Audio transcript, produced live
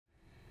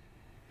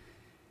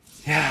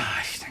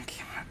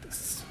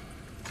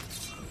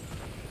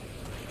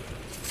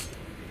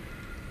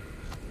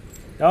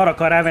De arra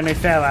akar rávenni, hogy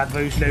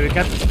felváltva üsd le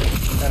őket,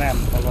 de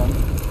nem fogom.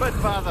 But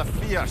by the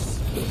fierce,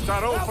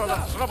 sorrow for the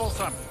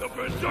troublesome. The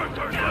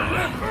Berserker-ek!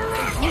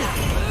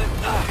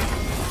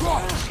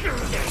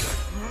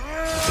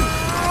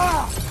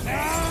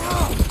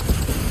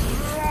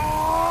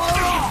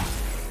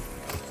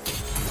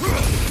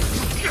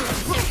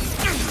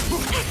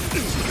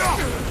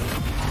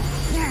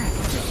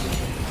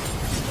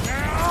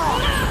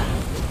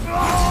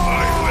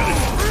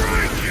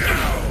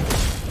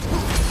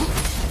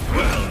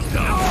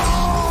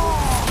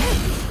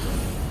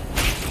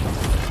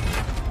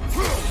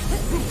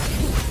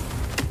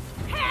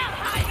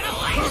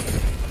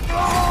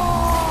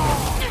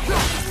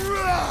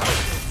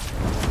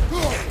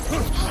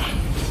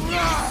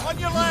 On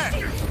your left!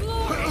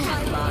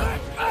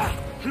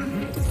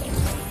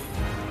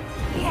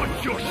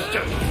 Watch your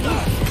step!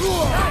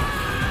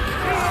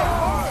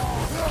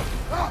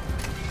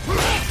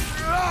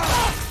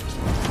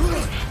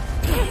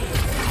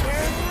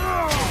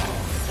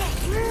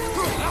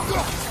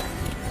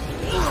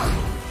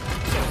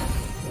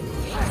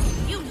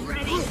 You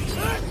ready?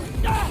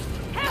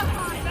 Hell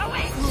high, the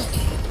way!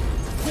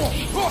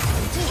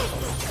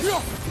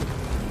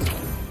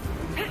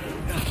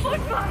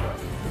 Football!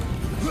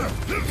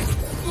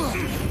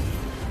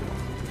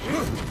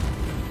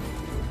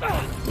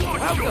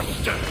 Watch your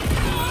step!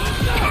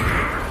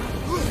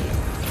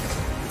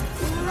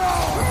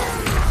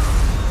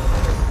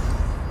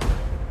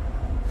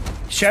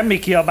 Semmi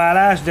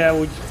kiabálás, de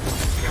úgy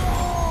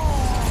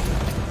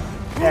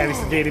elvisz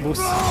a déli busz.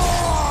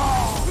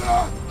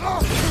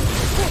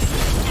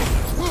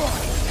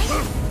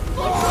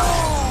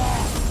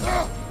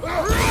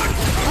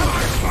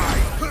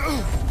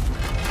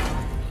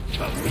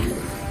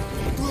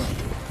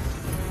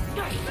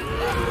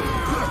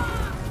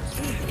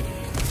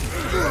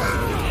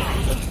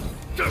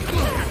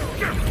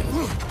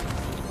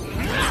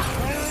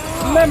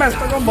 Nem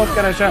ezt a gombot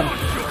keresem!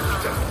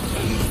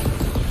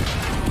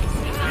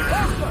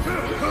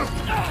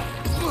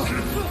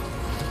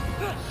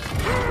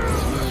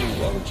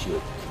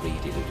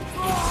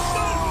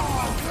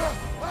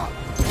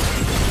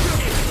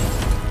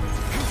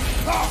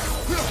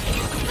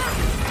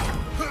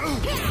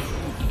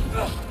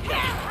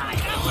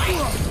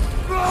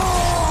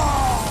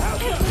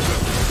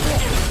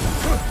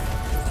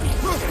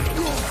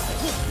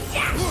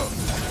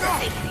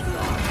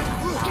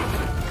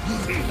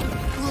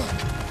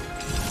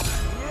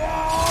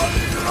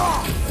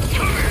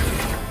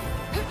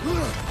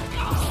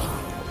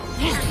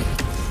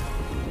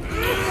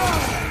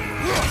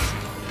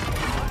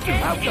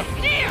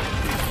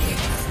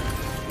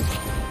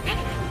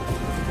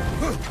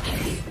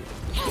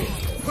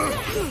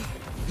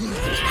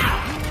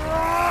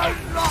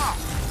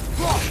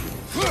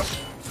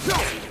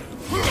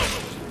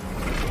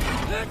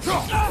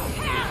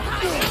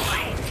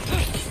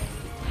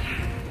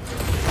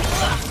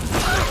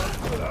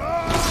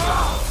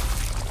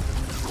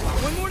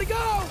 One more to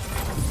go!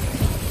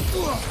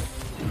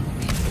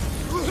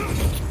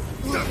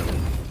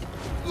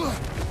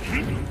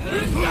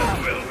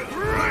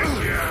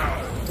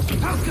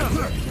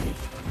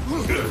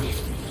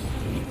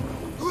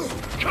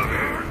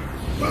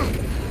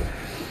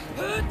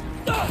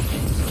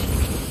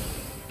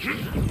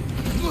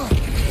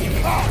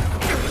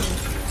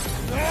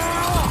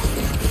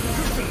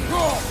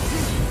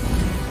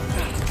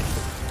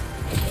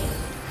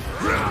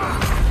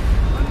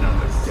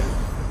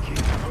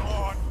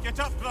 Get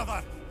up,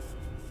 brother!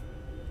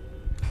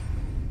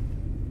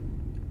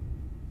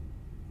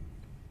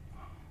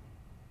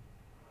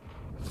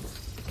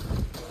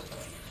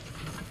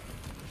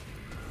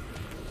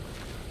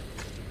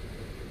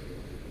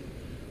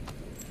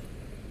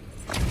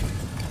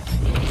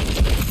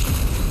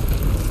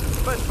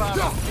 But by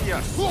the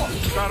fierce,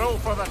 sorrow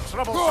for the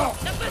troublesome.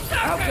 The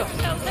Berserker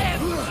still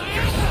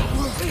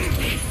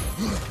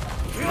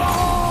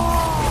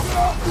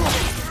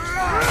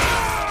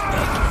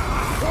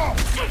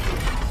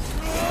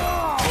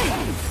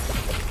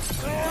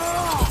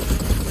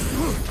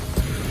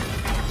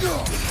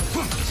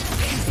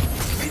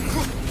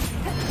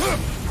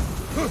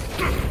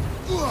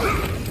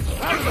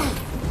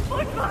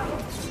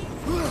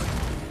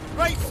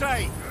Right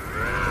side!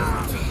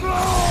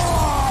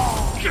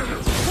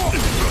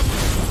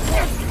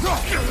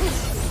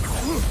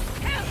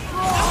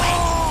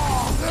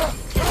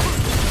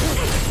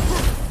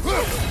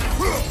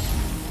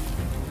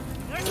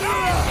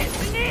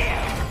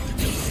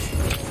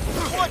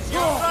 What's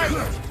your right?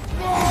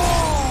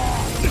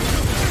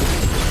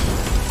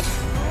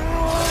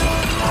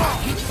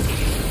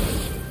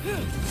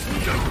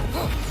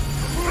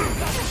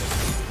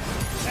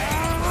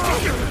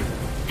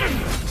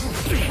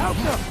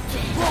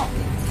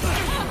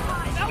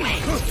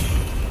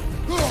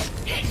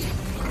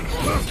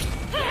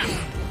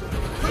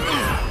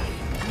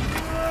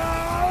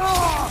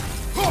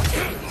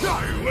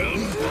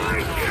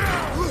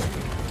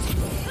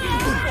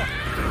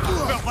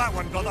 Felt that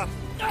one, brother.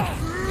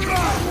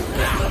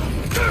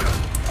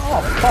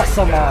 Oh,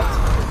 faszomat!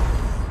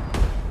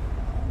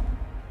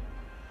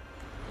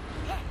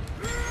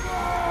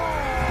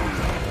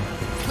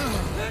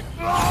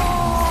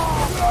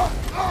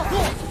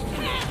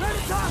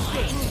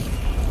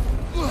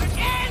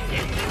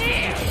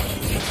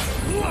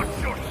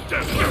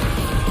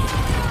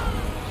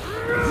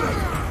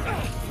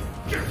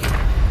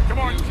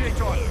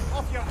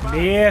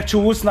 Miért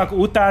csúsznak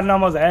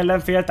utánam az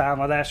ellenfél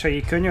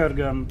támadásai?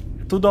 Könyörgöm.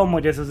 Tudom,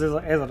 hogy ez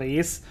a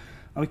rész,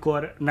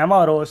 amikor nem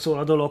arról szól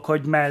a dolog,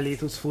 hogy mellé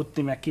tudsz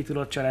futni, meg ki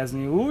tudod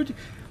cselezni úgy,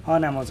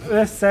 hanem az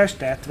összes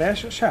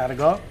tetves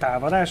sárga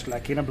támadást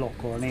le kéne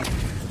blokkolni.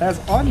 De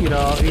ez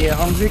annyira hülye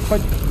hangzik,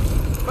 hogy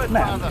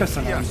nem,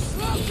 köszönöm.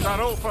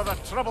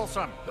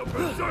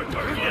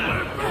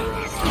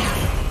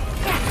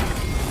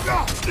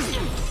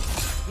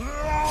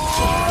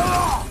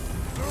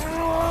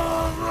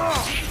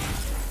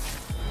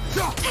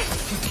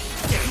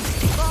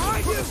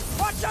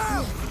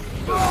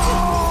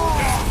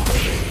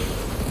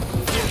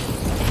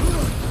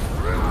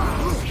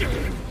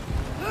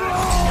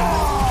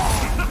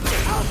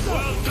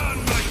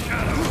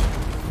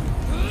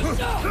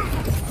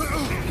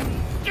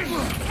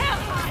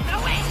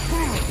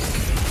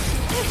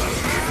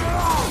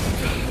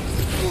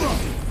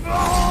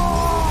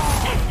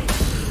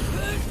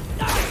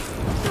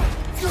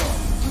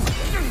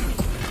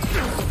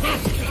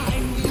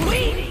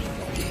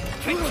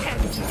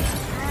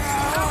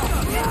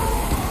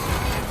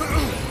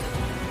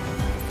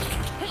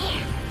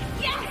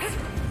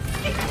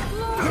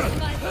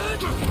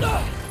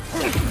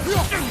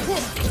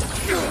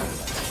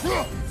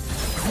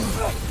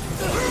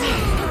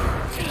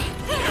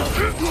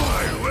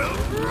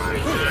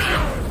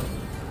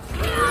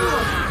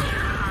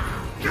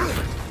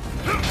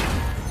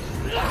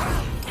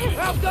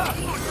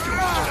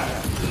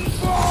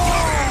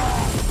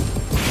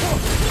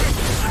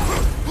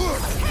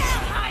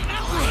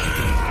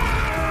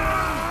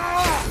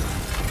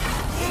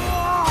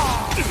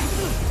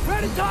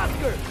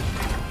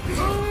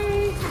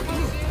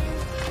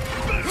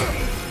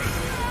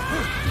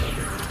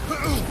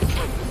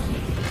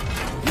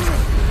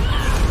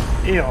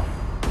 Jó.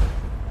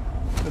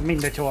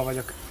 Mindegy, hol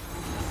vagyok.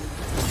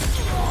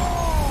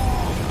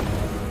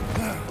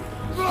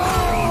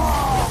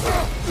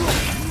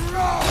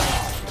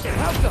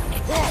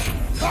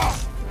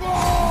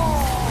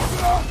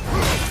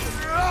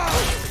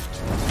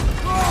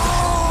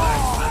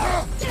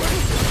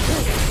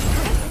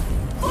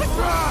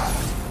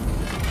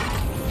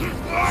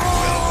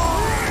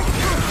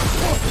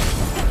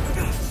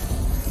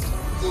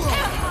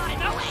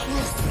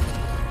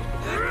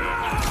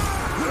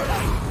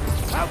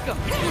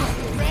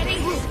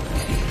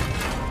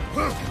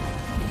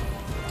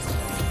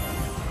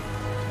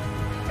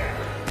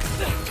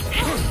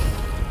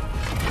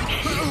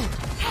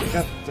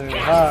 Kettő,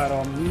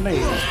 három,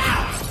 négy.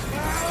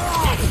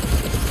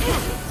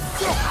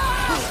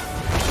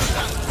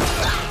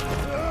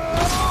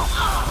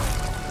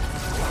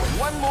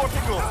 One more to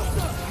go.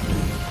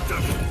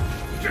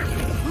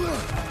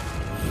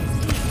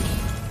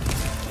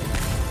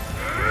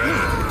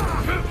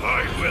 I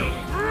will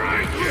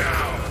break you.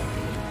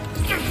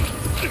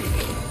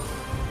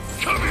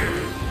 Come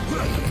here.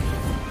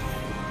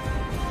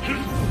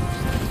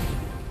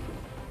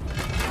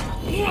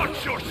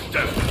 Watch your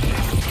step.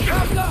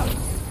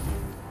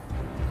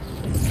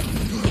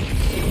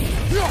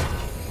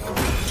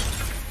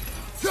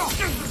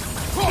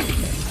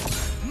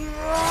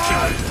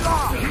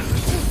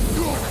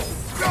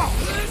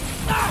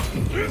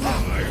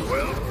 I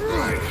will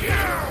break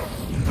you.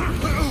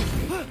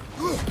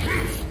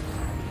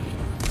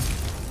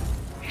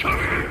 Come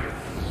here.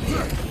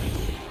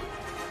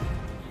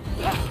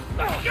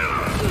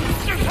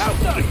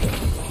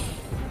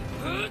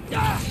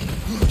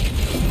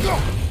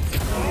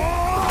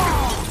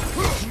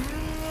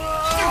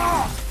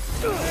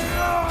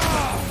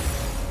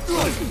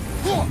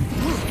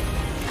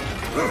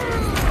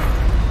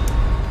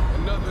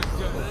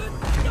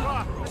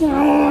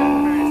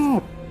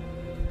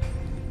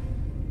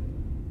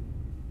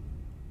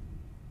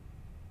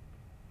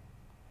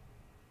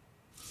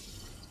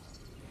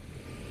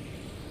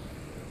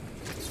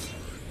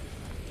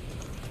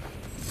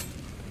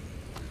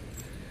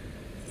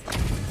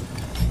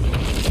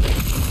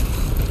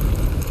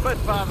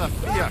 Father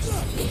fierce,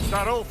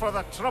 sorrow for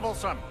the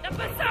troublesome. The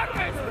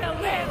berserkers will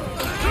live!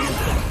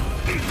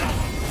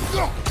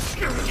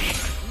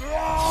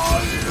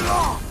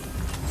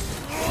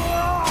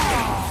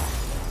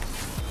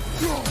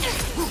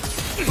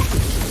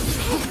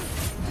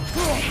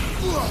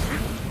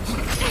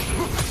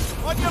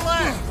 On your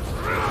left!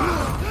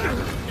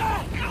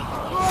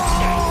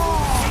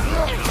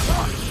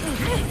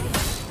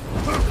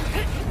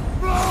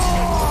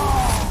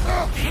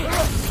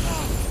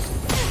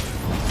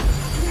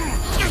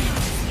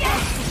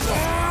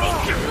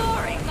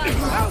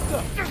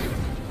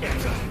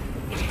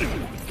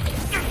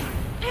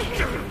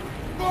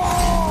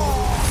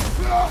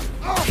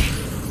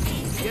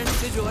 Guess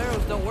sigil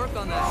arrows don't work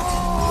on that.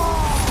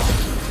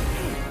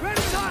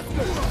 Ready,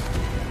 Oscar!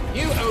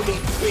 You owe me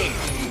three.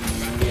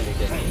 Really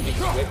didn't think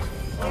quick.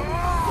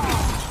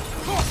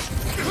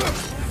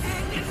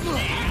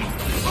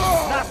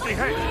 Nasty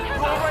hit!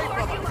 Go away,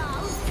 brother!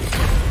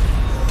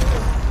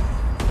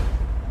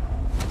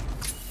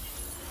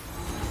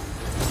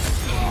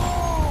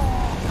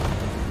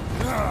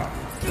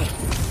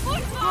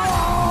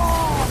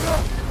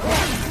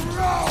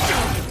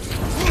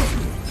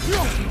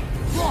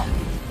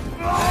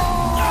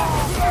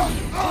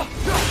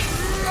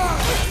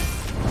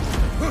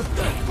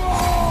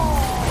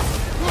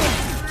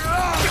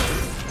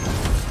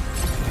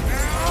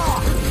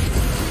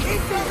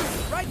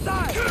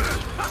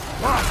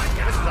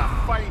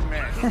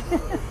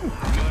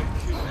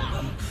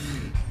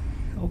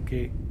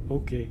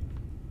 Oké.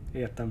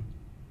 Értem.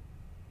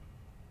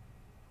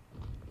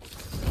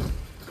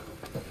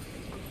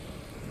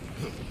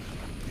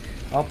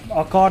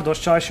 A kardos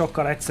csaj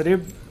sokkal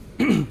egyszerűbb,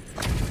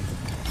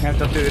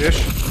 mint a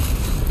tőrös.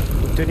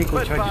 Úgy tűnik,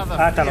 úgyhogy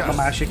átállok a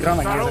másikra,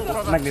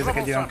 megnézek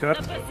egy olyan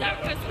kört. The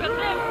berserkers will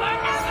live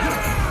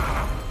forever.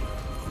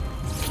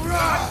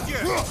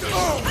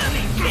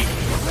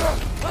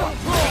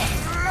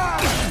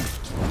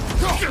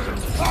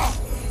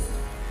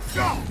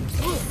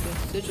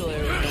 Sigil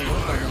area is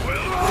gonna work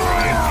on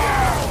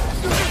that.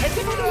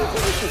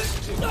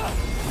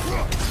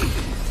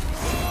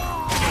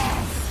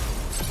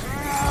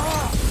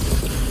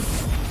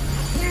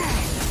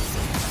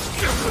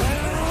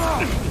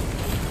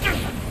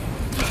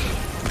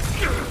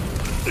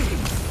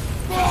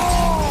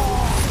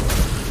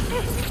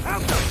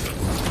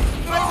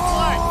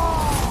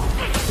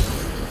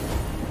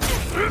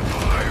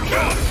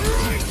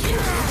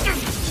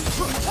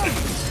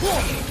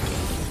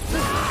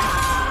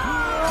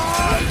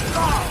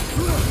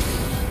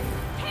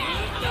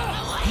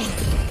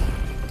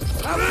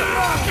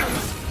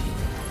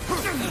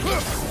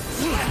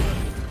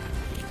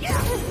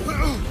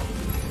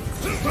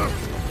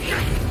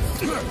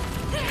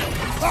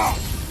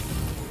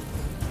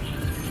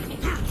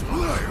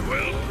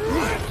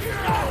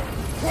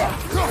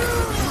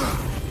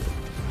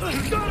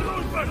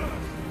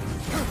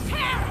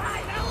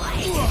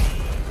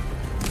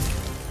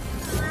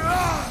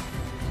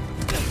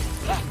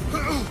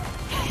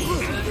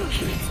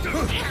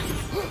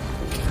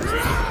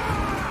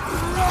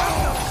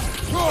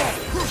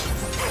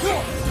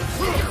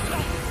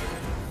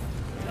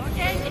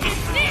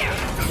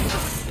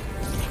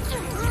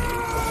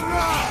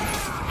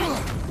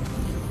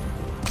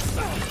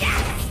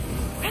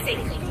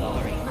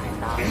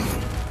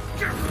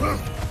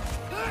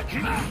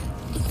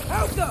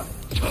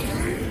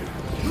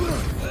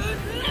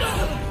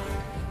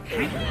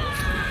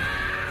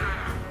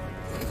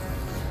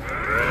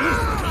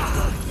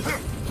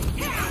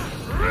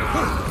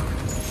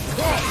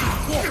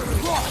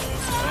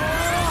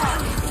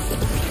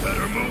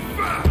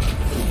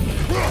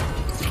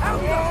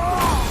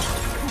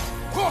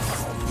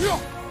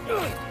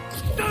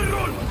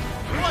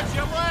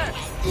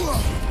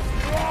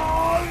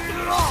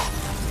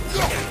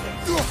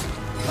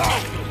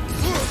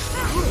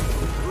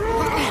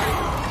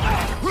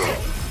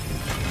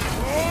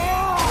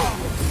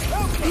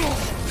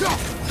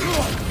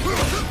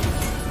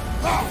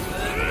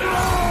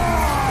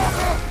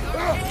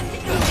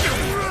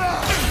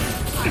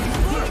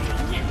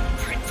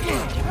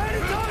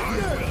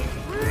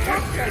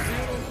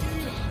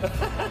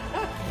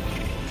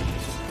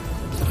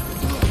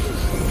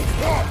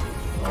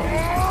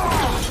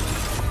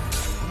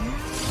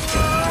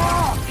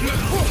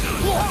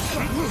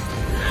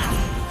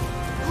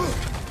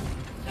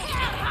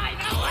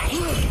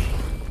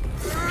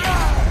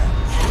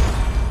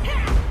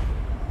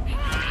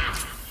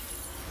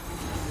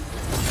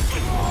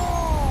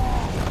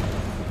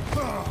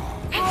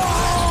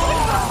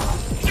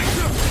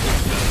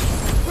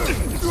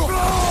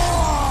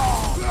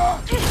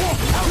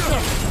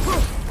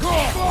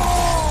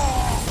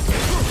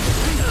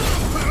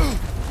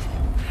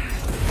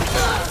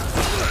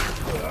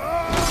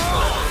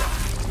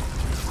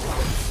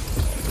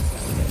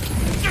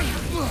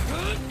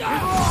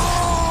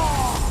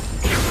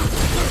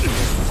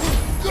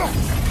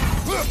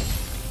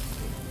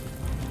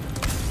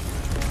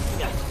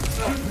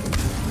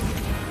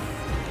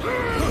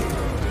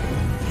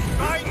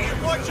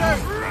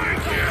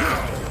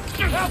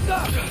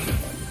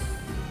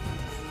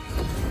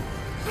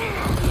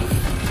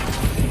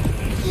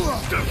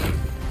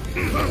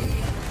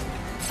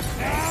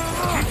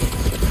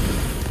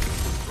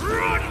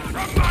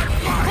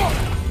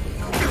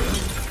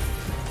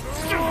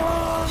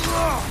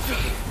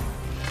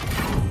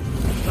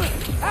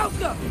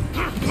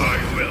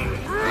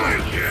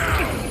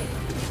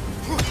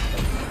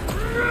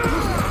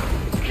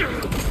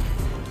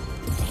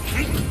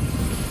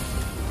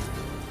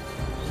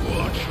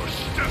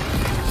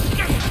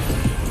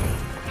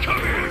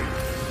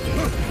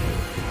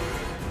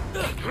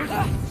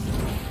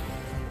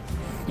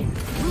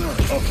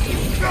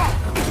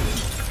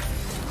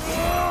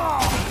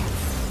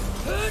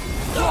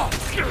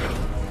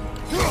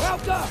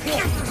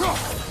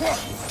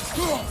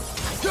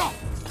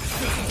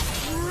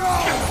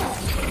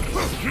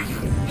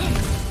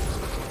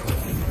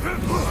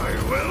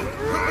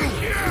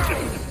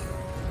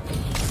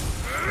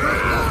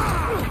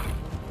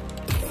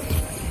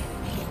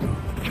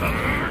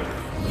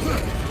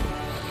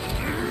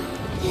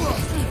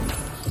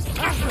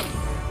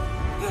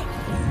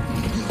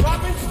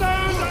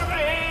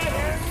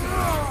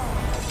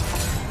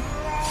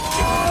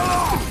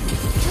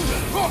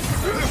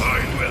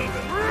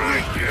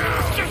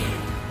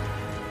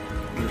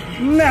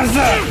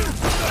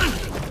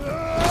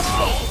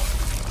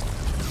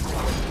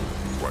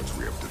 Once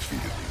we have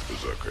defeated these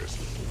berserkers,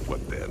 what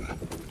then?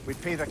 We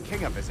pay the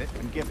king a visit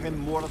and give him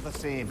more of the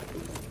same.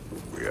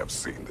 We have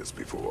seen this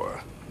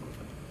before.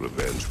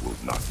 Revenge will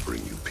not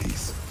bring you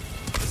peace.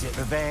 Is it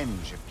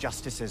revenge of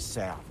justice's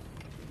self?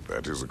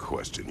 That is a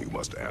question you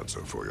must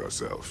answer for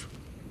yourself.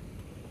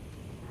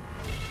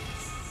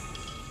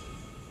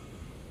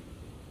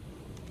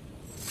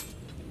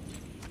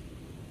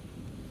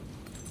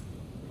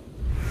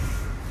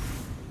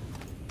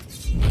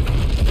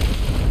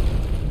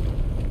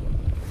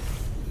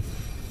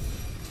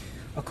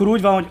 Akkor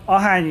úgy van, hogy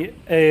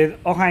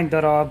ahány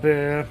darab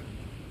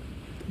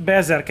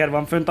berserker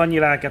van fönt, annyi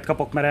lelket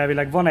kapok, mert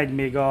elvileg van egy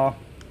még a...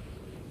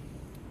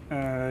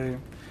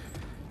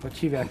 hogy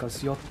hívják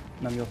az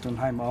nem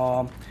Jotunheim,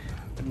 a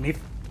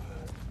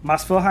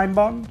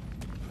Muspelheimban,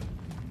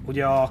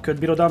 ugye a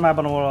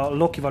ködbirodalmában, ahol a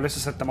Lokival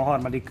összeszedtem a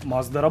harmadik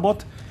masz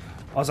darabot,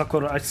 az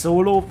akkor egy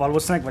szóló,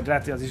 valószínűleg, vagy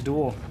lehet, hogy az is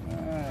duó?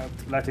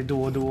 Lehet, hogy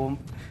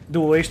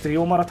duó és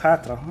trió maradt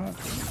hátra? Hát, nem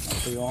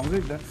tudom, jól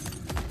hangzik, de...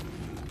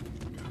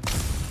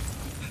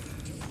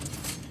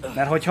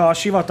 Mert hogyha a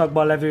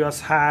sivatagban levő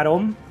az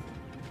 3,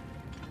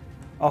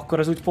 akkor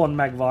az úgy pont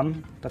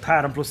megvan. Tehát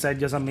 3 plusz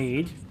 1 az a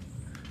 4.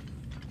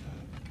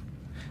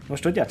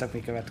 Most tudjátok, mi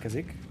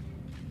következik?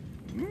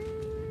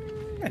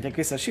 Megyek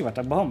vissza a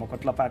sivatagba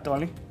homokot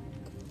lapátolni.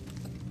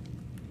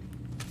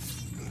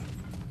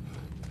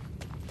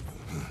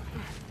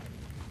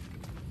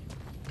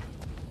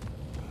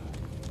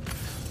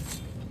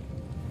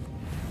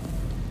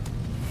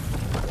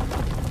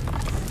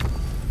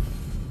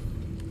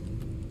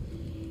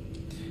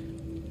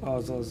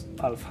 Az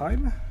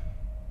Alfheim.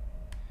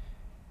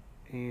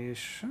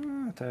 És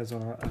hát ez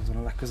a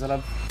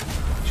legközelebb.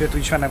 Sőt,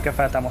 úgyis vennem kell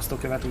feltámasztó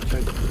követ,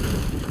 úgyhogy...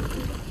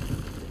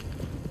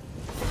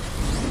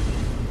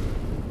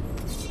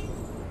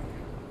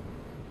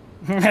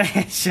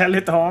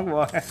 Sellőtt a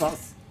hangba, ez az.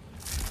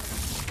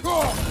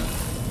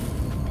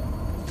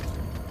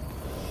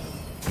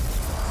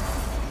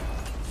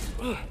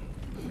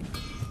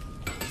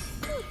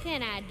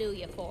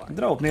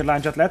 Drop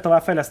nirláncsat lehet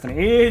tovább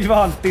fejleszteni. Így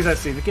van, 10-es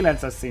szint,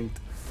 9-es szint.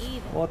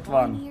 Ott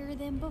van.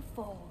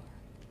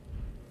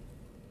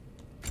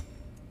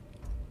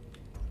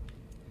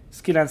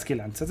 Ez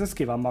 9-9, ez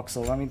ki van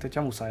maxolva, mint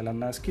hogyha muszáj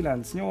lenne. Ez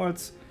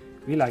 9-8,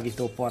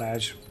 világító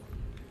parázs.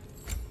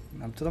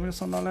 Nem tudom, hogy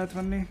azt onnan lehet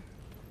venni.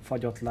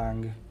 Fagyott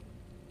láng.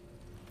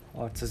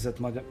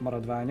 Harcezett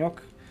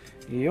maradványok.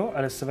 Jó,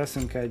 először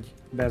veszünk egy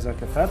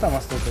berserker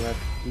feltámasztókövet.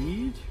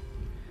 Így.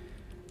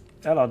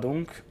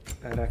 Eladunk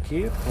erre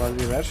 2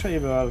 kvázi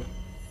verseiből.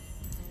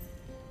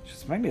 És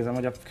ezt megnézem,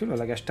 hogy a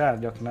különleges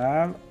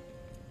tárgyaknál,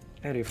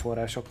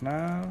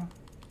 erőforrásoknál...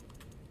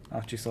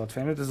 csiszolt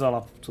fénylőt, ez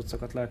alap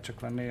cuccokat lehet csak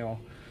venni, jó.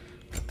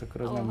 Hát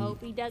akkor az nem...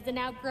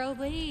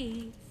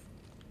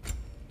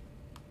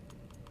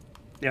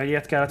 Ja, hogy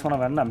ilyet kellett volna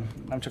vennem?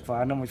 Nem csak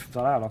várnom, hogy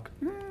találok?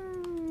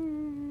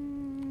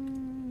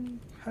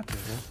 Hát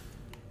jó.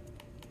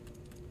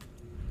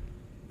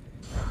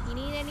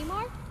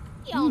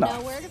 Na,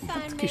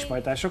 hát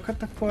kismajtások,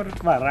 hát akkor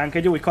vár ránk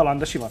egy új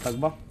kaland a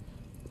sivatagba.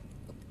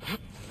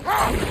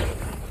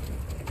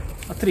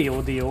 A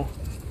triódió.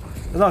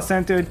 Ez azt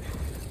jelenti, hogy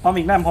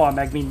amíg nem hal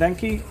meg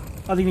mindenki,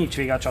 addig nincs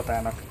vége a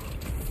csatának.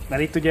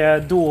 Mert itt ugye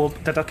duó,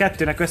 tehát a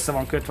kettőnek össze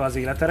van kötve az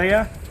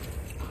életereje,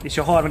 és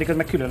a harmadik az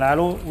meg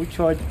különálló,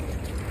 úgyhogy...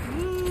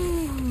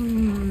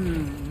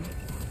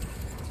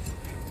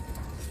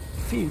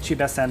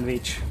 Fincsibe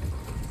szendvics.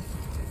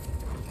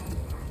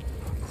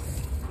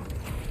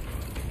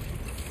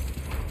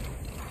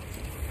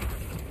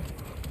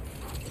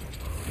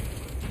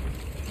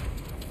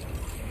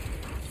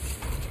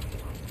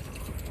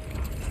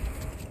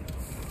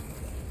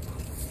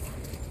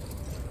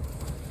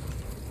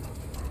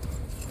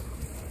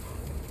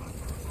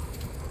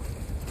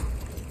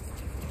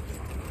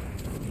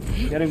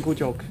 Gyerünk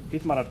kutyók,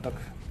 itt maradtak.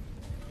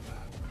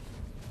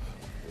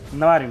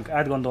 Na várjunk,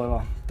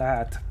 átgondolva.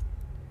 Tehát...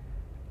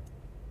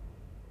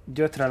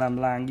 Gyötrelem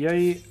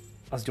lángjai,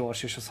 az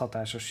gyors és az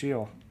hatásos,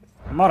 jó?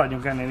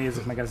 Maradjunk ennél,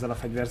 nézzük meg ezzel a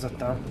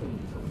fegyverzettel.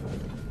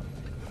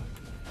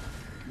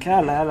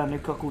 Kell-e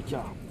ellenük a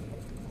kutya?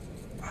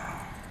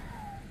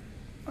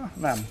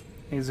 Nem.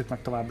 Nézzük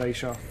meg továbbra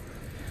is a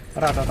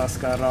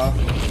Radadaskarral.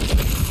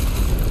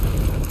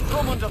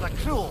 Come under the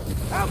cruel,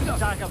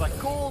 dagger the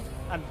cold,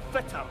 and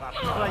bitter the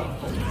flame.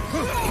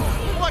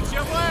 What's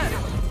your word?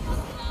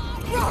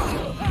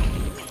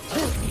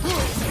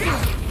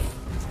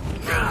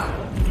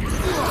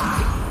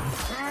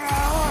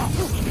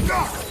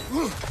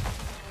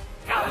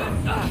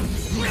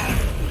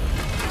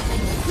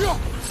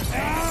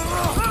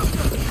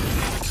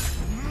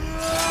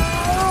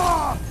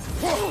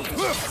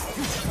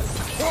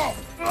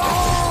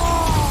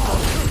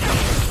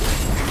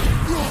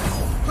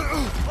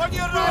 On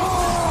your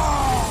right!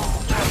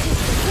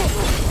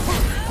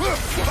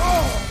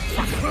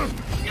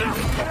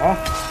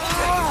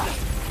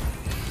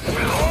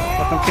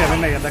 Hát nem kell, hogy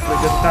ne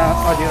érdeklődjön,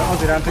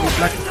 az iránt, hogy itt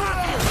meg...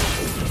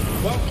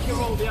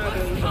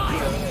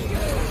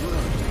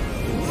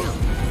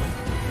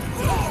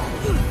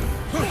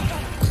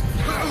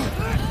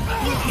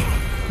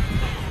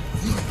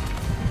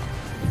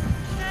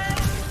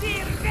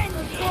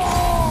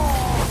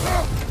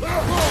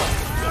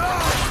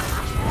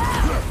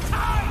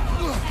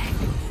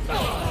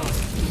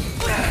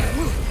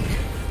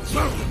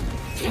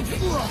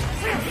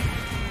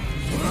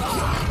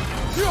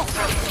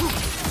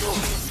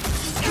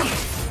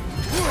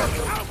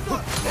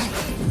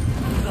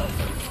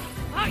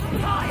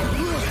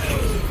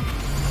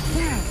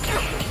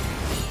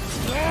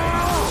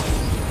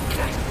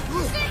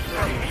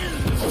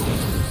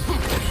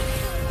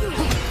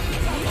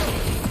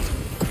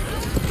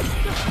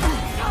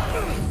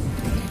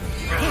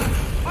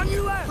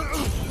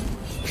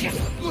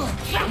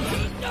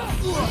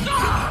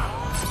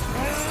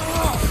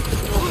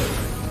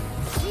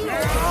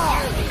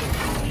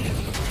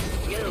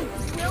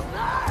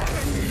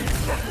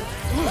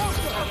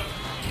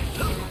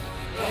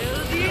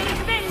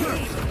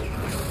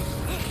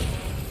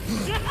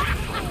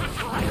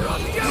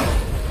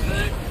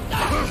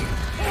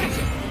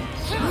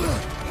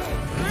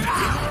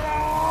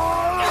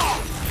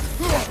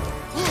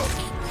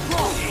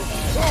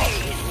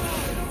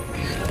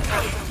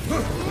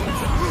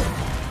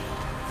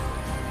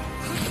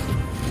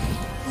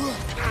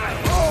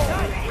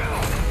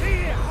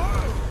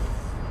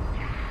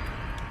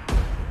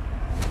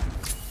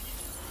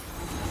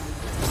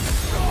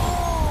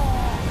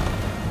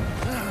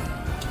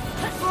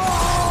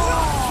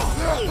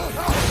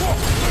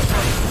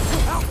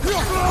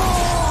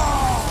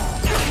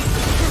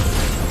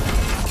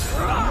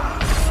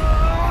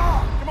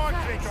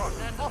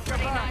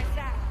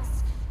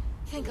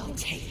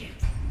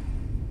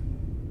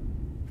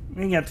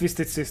 Igen,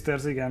 Twisted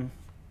Sisters, igen.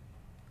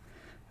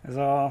 Ez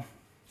a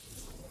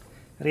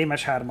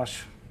rémes 3-as.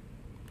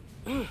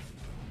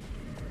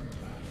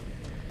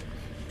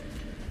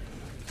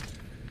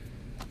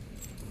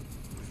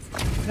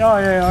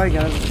 Ja,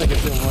 igen, ez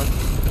egész jó volt.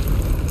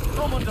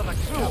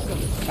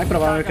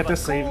 Megpróbálom őket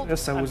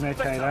összehúzni egy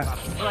helyre.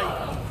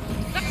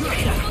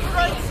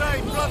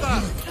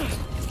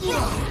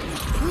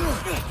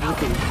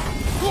 Okay.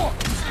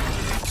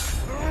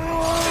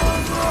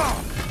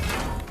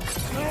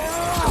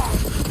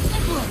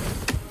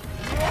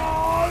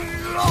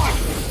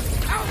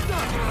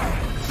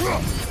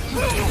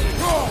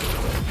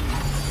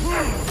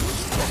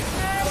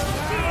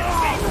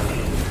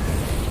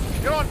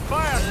 You're on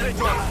fire,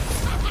 Kratos!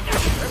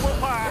 It will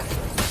pass!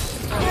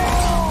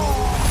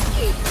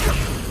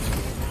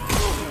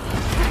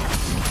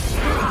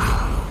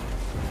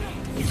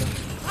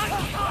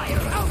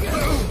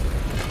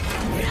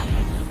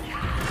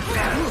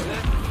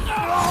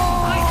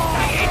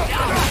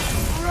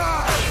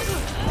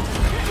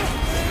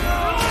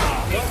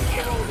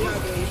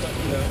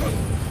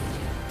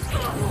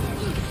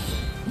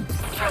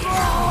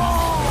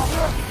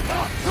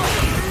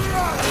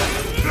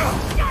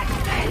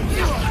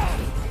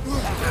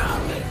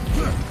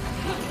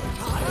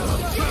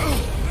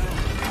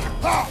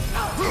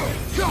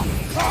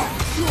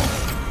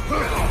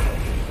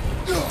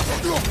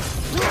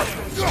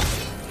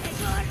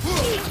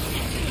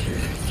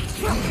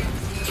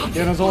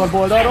 Jön az orb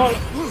oldalról.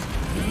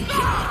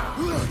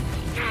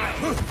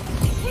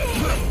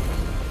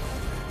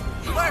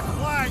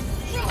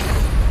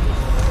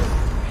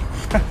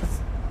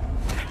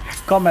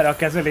 Kamera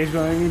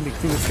kezelésben még mindig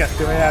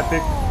 -2 a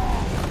játék.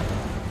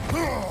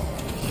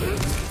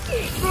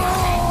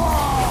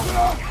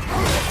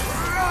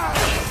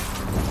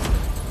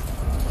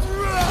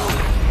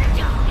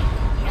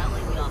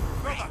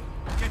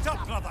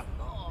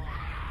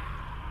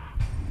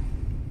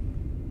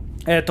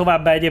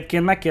 Továbbá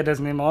egyébként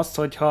megkérdezném azt,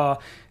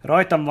 hogyha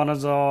rajtam van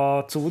az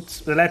a cucc,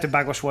 lehet, hogy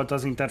bágos volt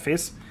az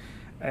interfész,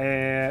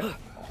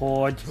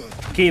 hogy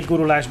 2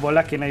 gurulásból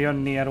le kéne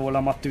jönnie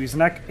rólam a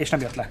tűznek, és nem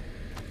jött le.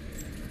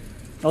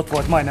 Ott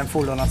volt, majdnem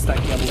fullon,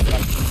 aztán kiabultam.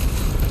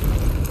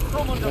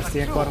 Ezt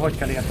ilyenkor hogy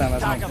kell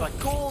értelmezni?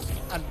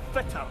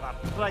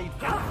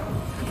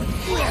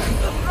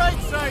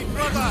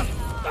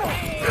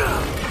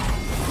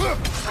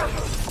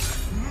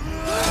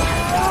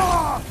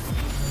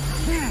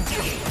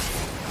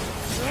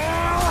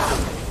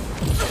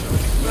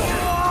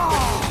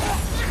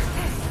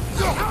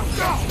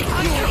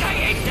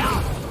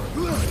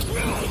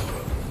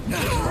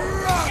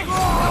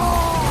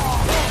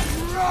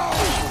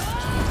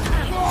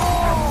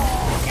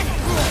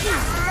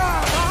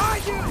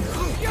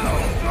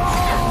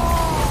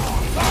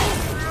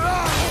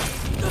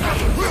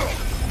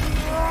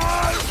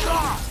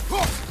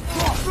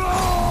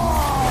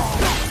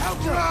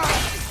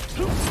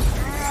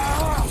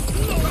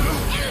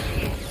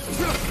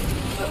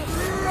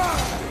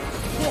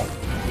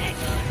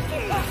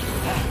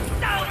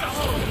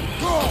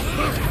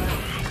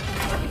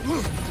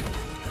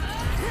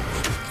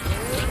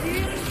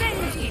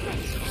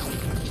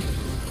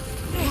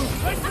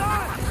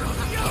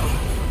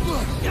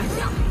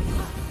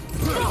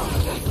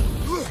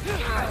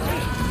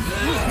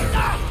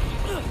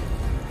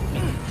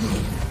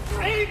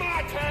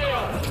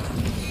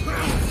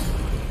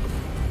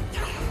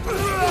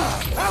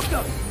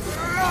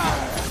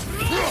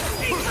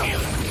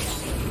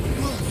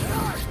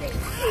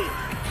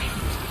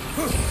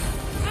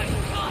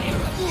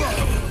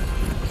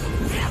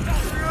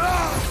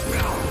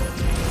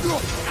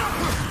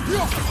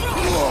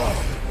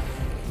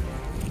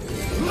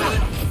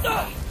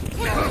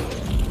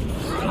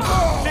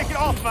 Take it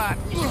off, man!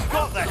 You've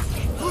got this!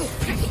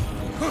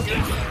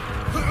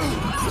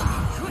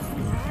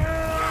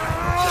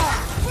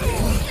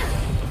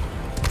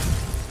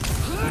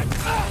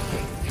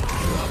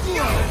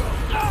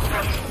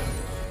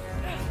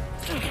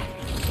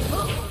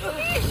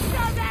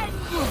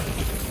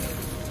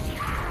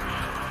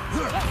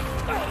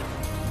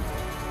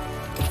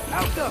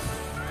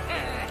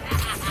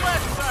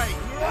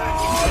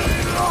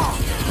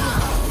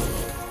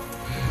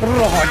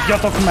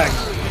 Rohadjatok meg!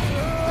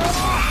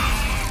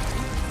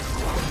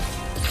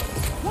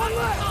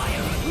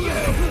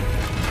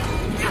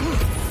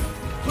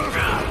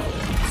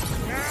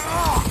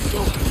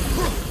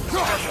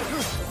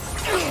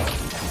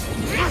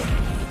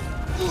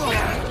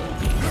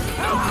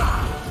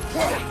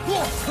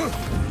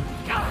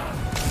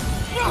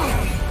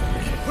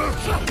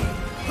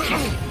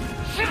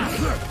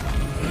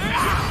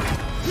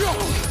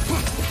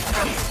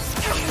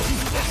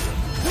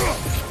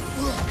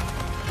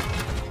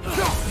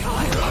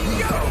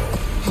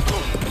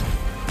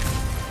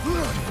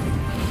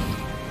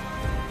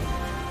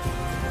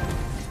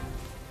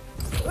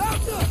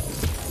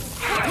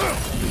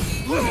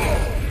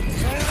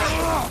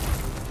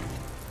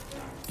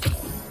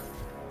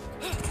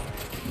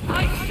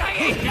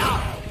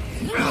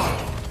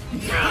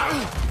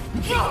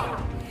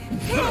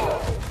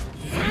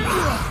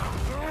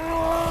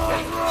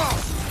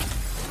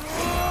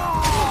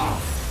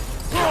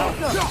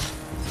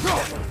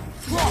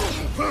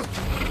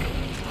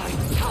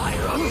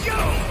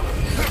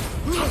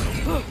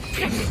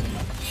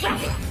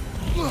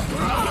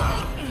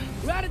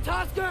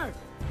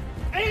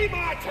 See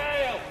my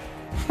tail!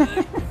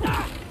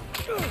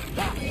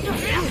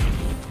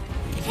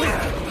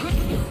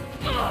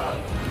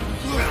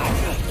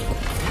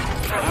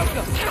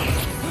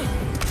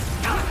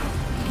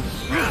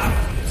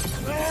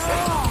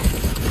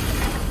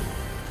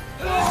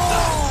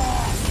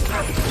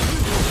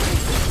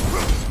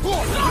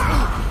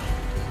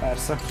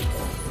 Persze.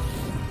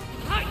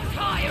 I'm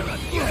tired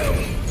of you!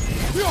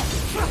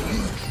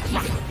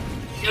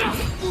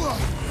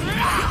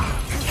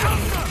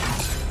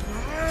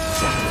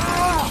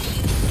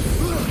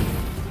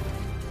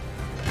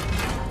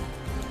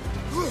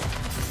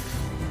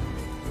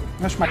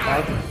 Most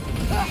meghalt.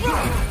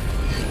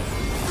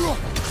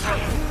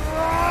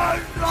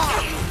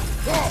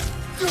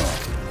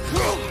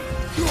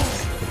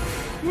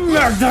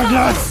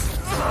 Megdöglesz!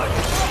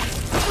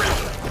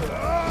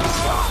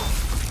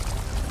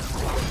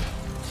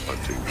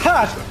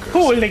 Hát,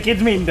 hullik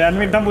itt minden,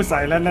 mint a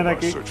muszáj lenne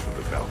neki. Search for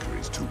the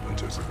Valkyries 2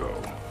 winters ago.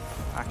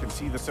 I can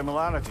see the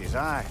similarities,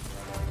 aye.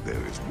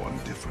 There is one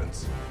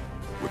difference.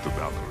 With the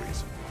Valkyries,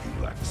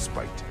 you lack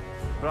spite.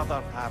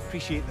 Brother, I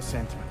appreciate the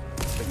sentiment,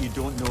 but you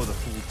don't know the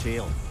full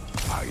tale.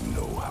 I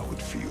know how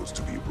it feels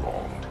to be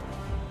wronged,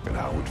 and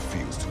how it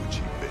feels to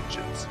achieve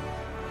vengeance.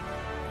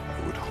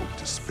 I would hope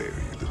to spare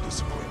you the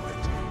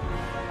disappointment.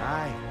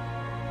 Aye.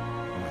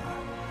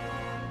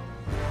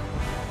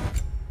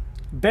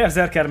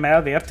 Berserker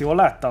melvért, jól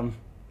láttam?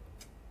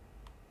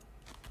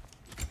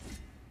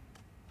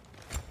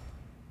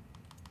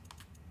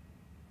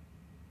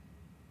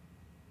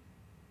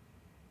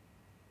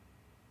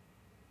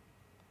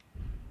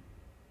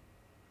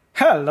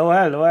 Hello,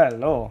 hello,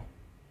 hello!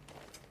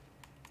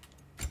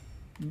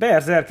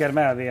 Berserker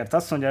melvért.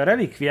 Azt mondja, a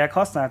relikviák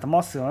használta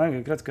masszívan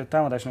megőkrötkölt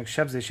támadásnak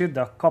sebzését,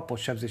 de a kapott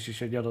sebzés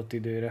is egy adott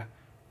időre.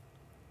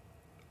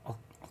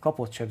 A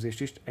kapott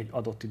sebzést is egy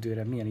adott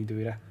időre. Milyen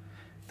időre?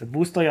 Tehát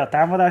boostolja a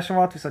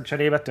támadásomat, viszont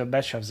cserébe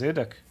többet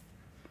sebződök?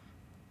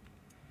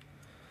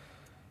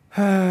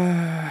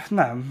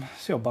 Nem.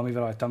 Ez jobb,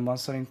 amivel rajtam van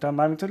szerintem.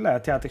 Mármint, hogy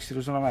lehet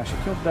játékstílusban a másik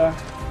jobb, de...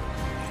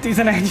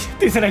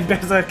 11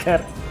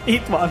 Berserker.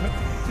 Itt van.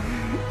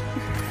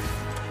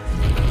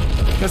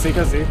 Köszi,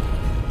 köszi.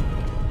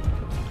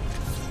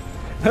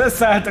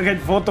 Összeálltak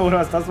egy fotóra,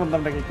 azt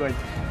mondom nekik, hogy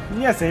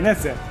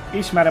nyeszél.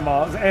 Ismerem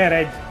az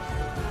R1,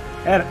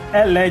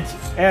 L1,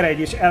 R1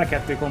 és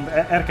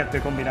R2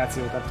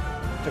 kombinációkat.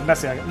 Csak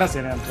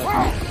beszélni nem tudok.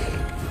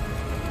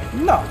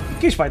 Na,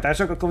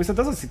 kisfajtások, akkor viszont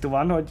az a szitu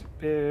van, hogy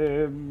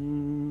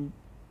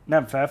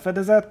nem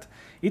felfedezett.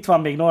 Itt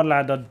van még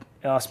Nornlád,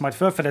 azt majd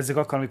felfedezzük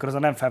akkor, amikor az a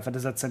nem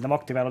felfedezett szerintem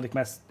aktiválódik,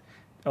 mert...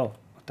 Ó,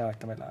 ott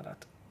elhagytam egy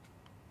ládát.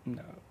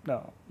 No.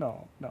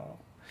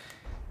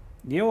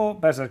 Jó,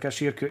 Berserker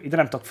sírkő. Ide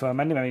nem tudok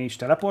felmenni, mert nincs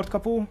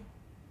teleportkapu.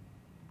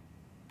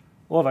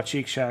 Olvad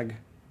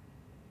síkság.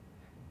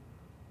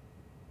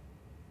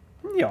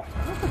 Jó,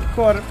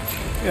 akkor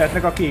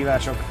jöhetnek a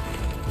kihívások.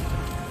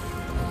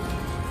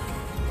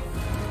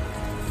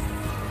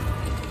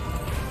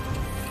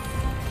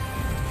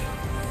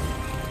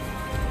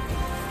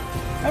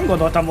 Nem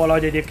gondoltam volna,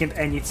 hogy egyébként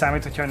ennyit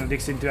számít, hogy hanyadik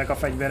szintűek a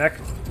fegyverek.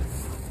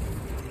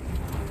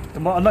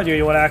 Nagyon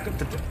jól tehát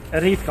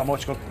ritka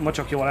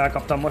mocsok jól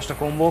elkaptam most a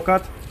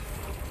kombókat.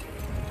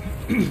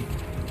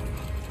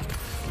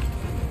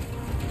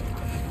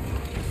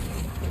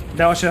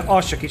 De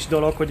az se kis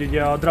dolog, hogy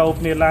ugye a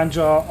Draupnir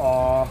láncsa,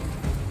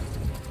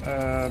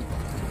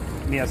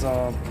 mi ez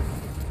a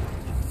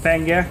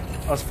penge,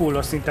 az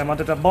fullos szinten van.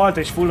 Tehát a balta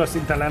is fullos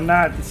szinten lenne,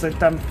 hát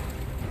szerintem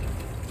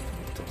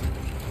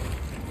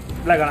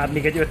legalább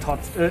még egy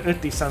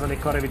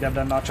 5-10%-kal rövidebb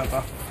lenne a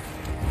csata.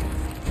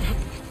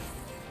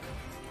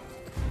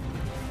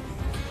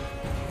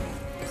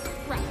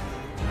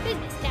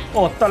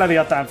 Ott a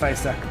Leviatán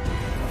fejszek.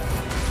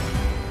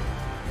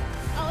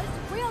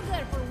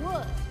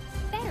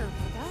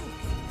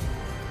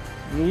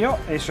 Jó,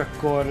 és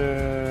akkor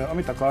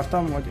amit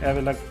akartam, hogy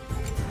elvileg...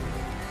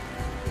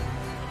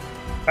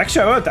 Meg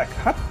se öltek?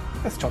 Hát,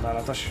 ez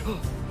csodálatos.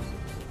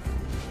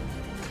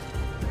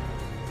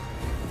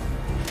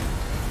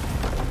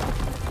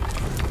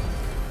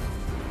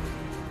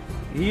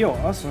 Jó,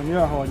 azt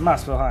mondja, hogy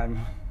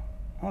Muspelheim.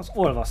 Az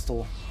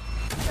olvasztó.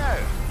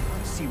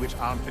 See which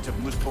armpit of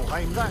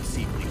Muspelheim that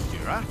seat leads to,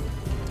 huh?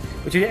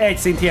 Úgyhogy egy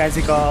szint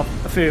hiányzik a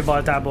fő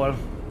baltából.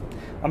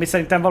 Ami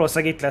szerintem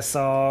valószínűleg itt lesz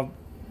a...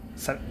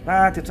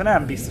 Hát itt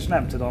nem biztos,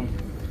 nem tudom.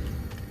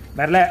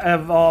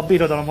 Mert a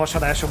birodalom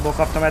hasadásokból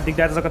kaptam eddig,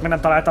 de azokat még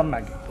nem találtam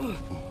meg.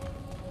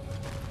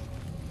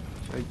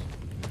 Úgyhogy...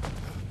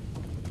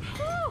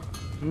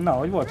 Na,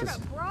 hogy volt ez?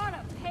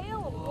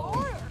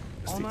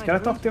 Ezt itt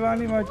kellett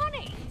aktiválni, vagy?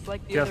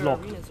 Ja, ez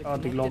lock.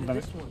 Addig lock, nem...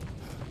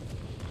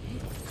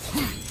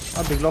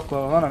 Addig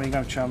lokkolva van, amíg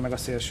nem csinálom meg a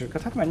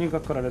szélsőket. Hát menjünk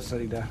akkor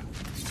először ide.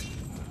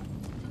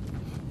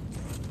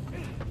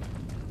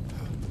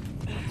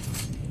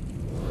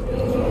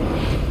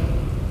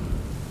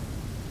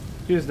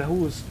 Küzd, de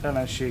húz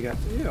ellenséget.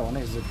 Jó,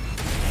 nézzük.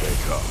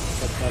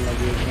 Ott kell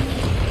legyőzni.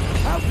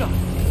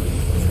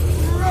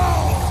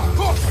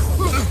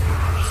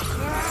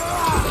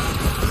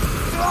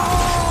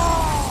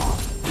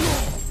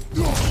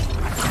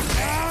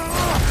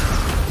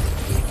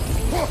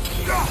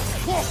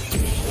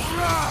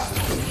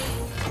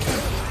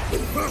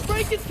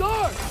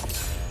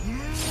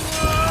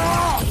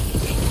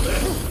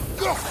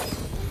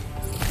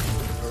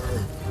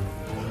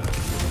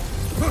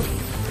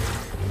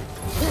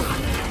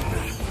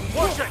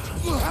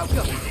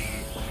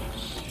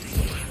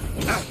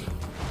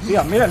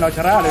 Fiam, mi lenne,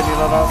 ha rálőnél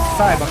a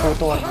szájbakó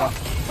tornyra?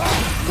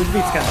 Úgy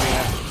vicc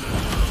kedvéért.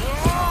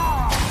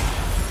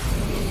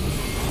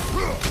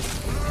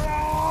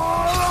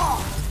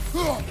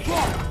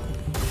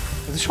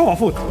 Ez is hova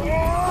fut?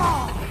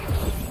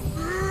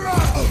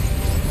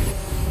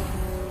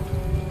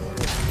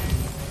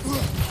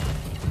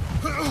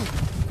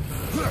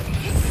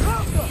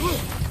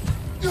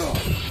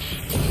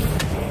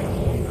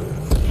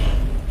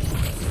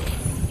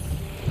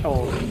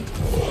 Ó,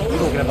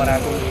 Rogre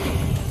barátunk.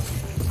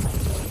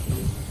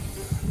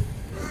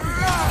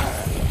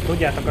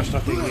 Tudjátok a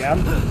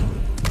stratégián.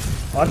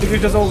 Addig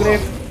üsd az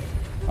ógrét,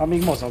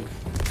 amíg mozog.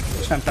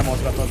 És nem te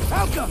mozgatod.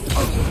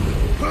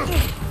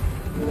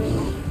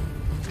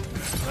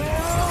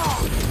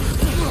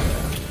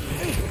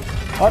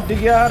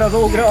 Addig jár az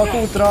ógre a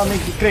kútra, amíg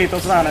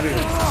Kratos rá nem ül.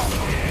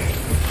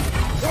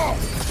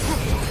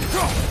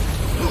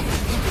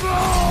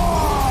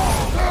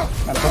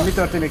 Nem tudom, mi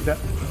történik, de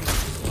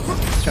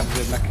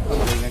sebződnek, az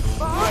a lényeg.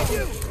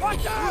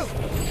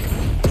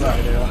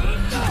 Jaj, de jó.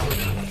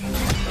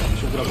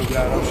 És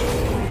ugrálós.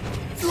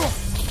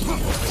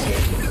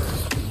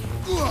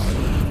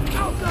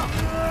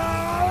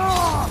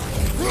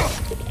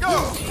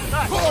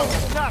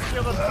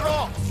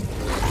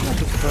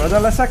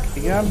 Földön leszek,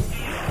 igen.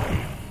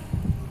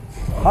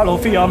 Halló,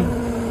 fiam!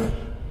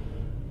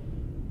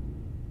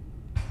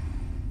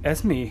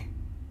 Ez mi?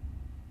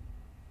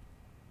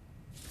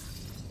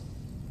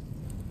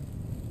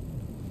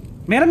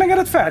 Miért nem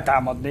engedett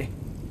feltámadni?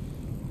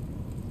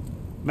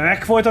 Mert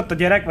megfojtott a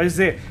gyerek, vagy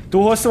azért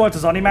túl hosszú volt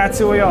az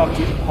animációja,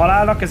 aki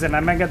halálnak, ezért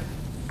nem enged...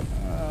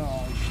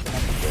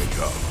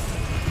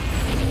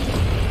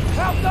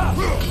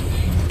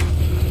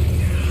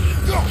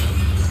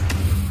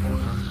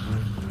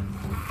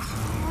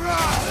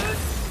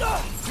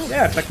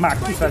 Gyertek már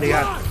kifelé,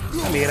 hát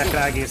nem érek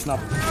rá egész nap.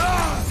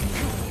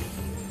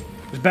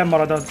 És benn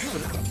marad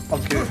a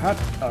kő, hát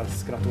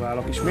az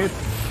gratulálok ismét.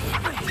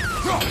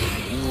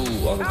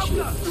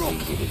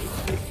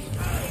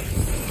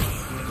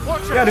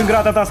 Gyerünk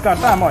rá, Tataszkár,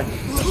 támadj!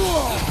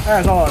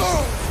 Ez az!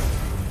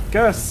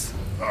 Kösz!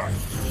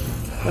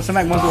 Persze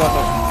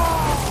megmozdulhatok.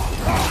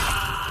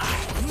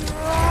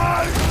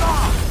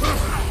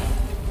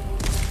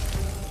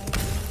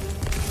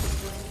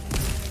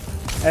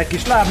 Egy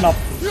kis lábnap!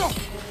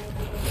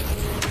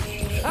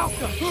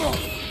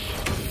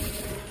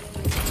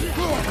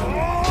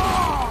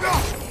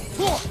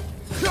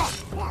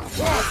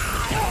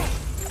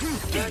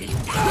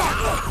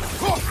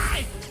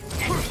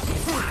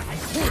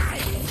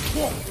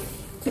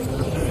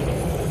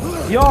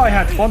 Jaj,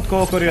 hát pont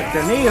akkor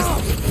jöttél, nézd!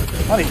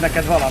 Van itt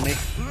neked valami.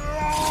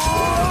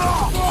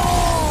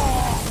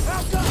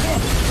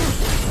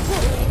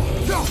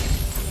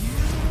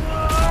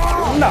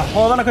 Na,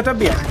 hol vannak a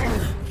többiek?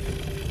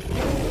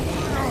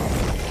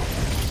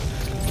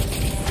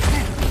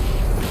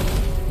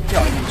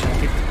 Jaj,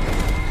 nincsenek itt.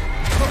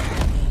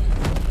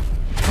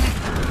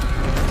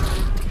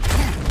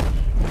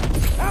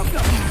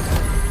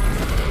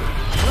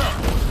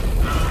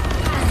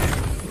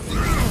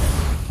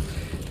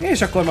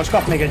 És akkor most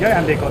kap még egy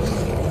ajándékot.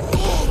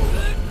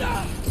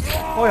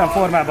 Olyan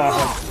formában,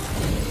 hogy...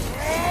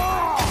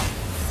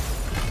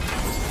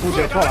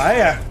 Tudja, hogy hol a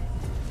helye.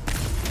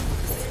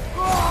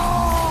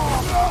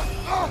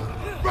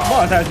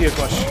 Baltás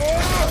gyilkos.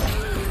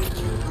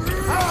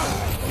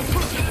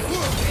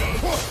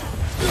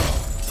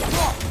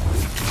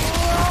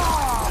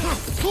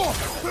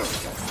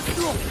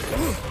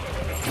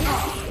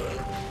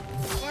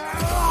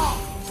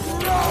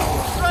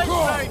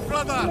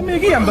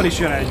 Még ilyenből is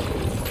jön egy.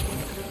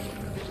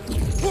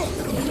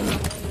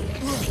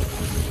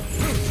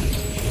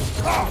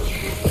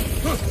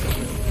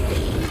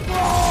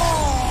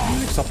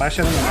 Szapás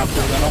ellen nem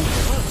átküldenom.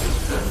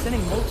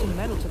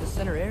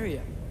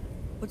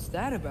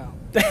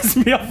 Ez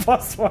mi a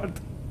fasz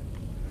volt?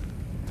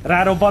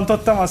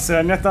 Rárobbantottam a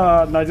szörnyet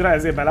a nagyra,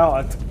 ezért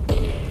belehalt.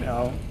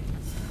 Jó.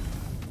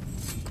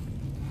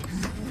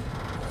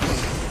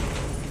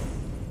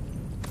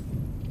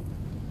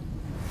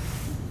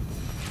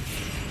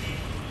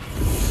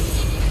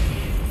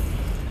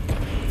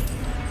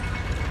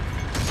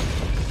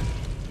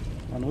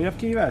 Van újabb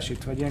kihívás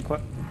itt, vagy ilyenkor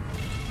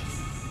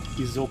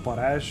izzó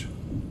parázs?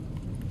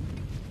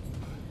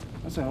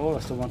 Azt mondja,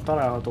 olvasztóban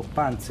található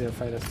páncél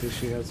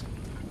fejlesztéséhez.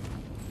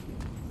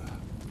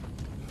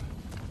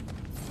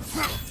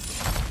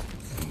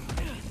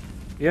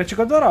 Ja, csak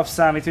a darab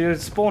számít, hogy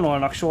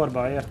spawnolnak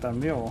sorba,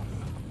 értem, jó?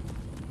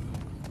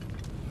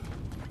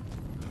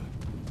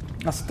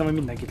 Azt hittem, hogy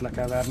mindenkit le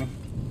kell verni.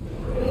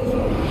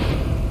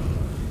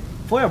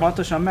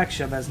 Folyamatosan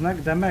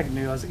megsebeznek, de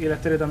megnő az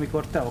életerőd,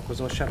 amikor te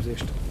okozol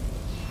sebzést.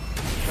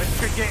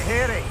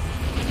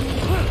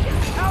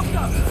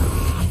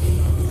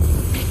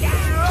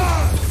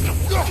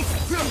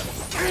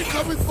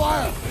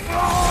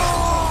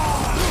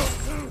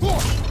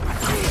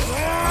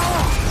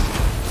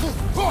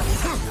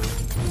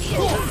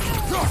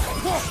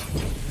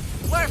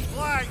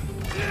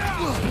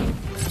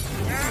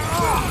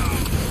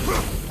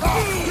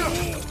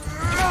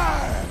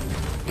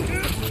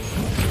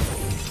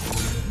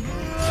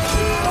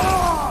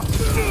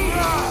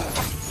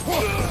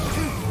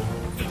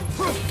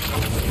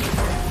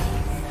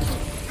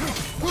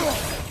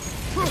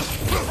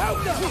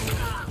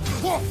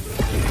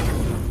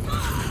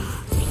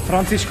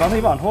 Franciska, mi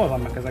van? Hol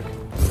vannak ezek?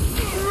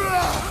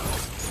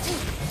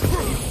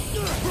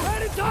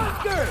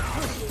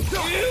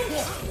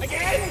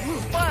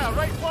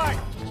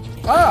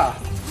 Ah!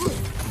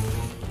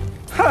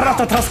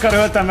 Ratataszkar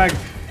ölte meg!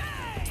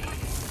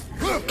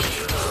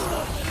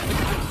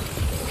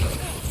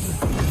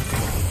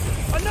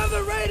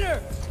 Another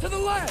raider! To the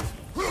left!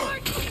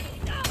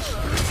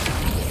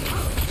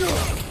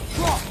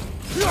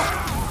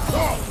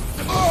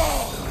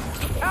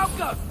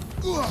 Outcome!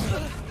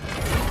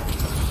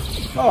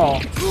 Ó,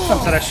 nem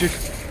szeressük.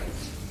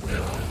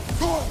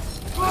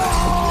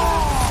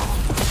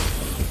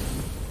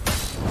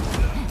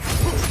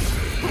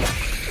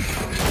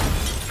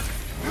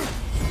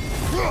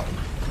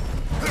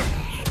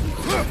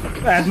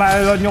 Lehet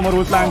már a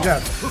nyomorult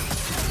láncsát.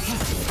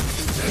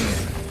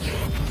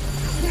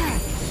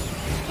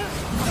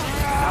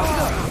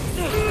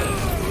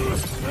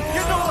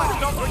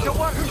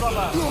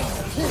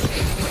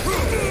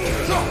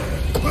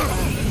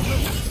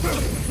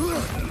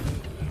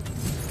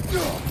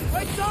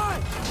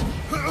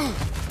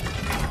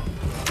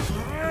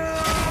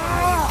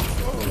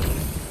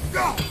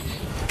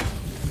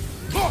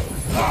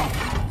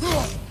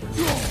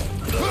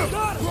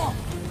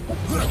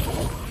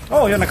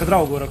 Ó, jönnek a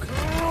draugorok.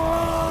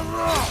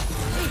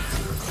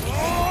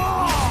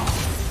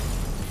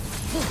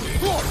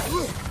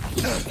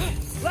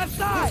 Left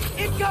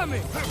side!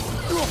 Incoming!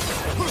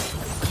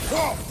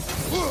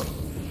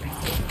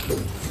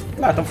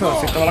 Látom,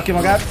 felszívta valaki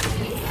magát.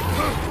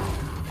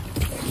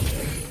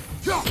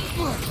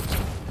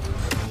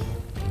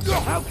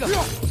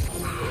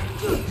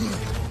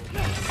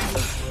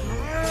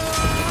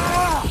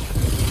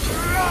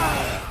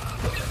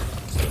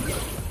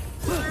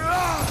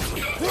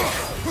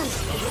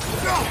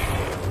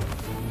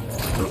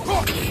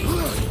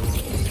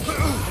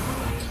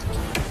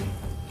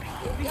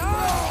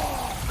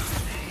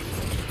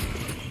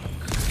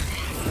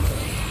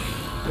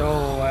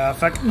 Jó,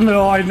 elfek...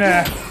 Jaj,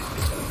 ne!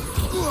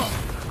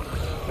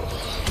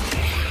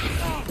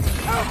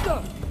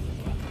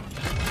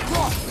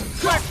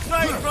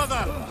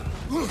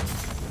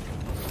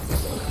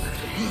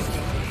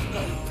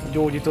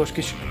 Gyógyítós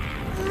kis...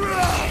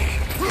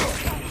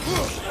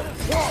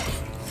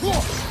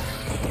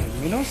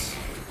 Minusz.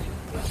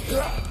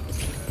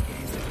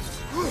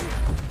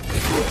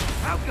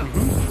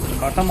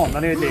 Akartam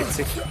mondani, hogy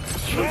létszik.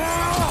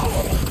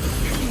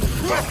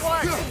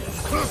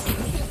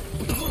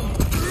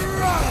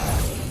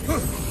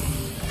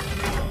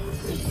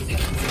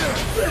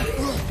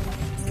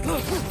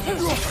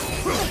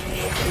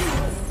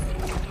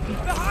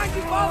 Behind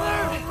you,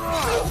 father!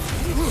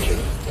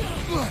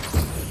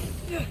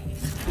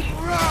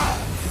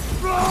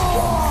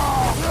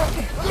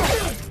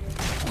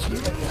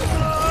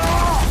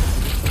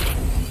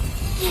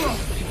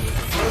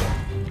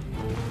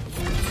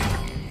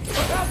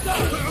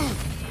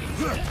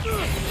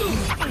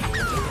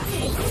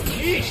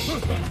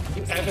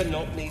 You ever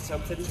not need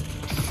something?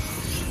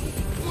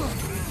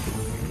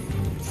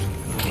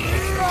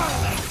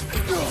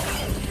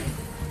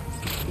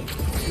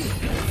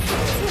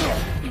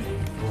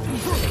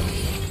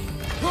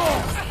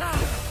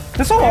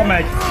 De szóval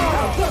megy!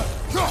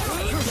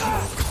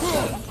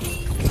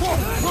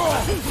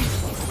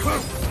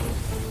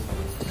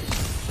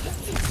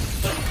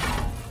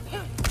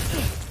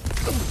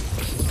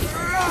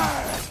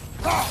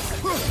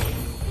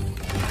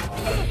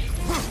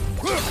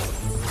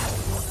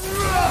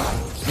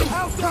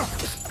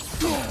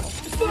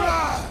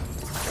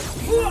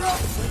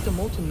 The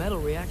molten metal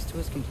reacts to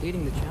us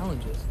completing the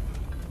challenges.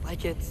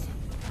 Like it's,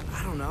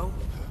 I don't know,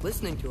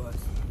 listening to us.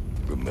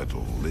 The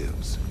metal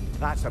lives.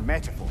 That's a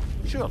metaphor,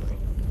 surely.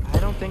 I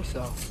don't think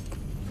so.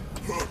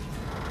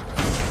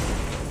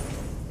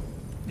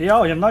 Ja,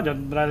 olyan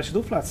nagyon ráadásul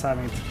duplát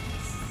számít.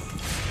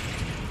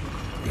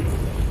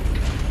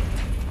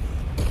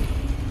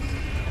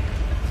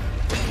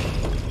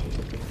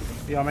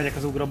 Ja, megyek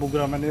az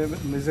ugra-bugra menő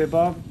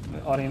műzébe,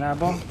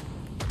 arénába.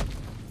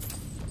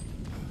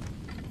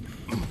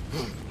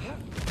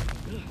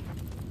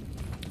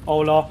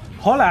 Ahol a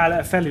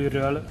halál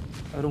felülről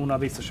rúna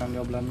biztosan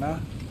jobb lenne.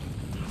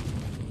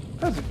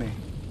 Ez itt mi?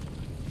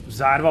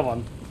 Zárva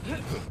van.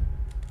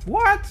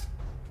 What?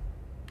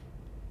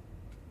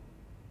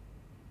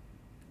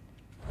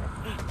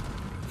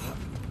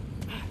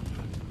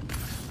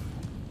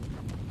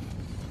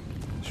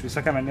 És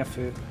vissza kell menni a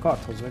fő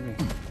karthoz, vagy mi?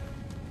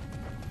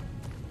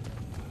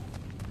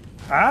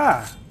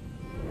 Ah!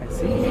 I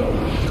see.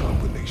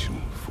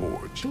 Combination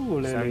forged.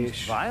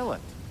 Túlélés. Sounds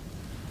violent.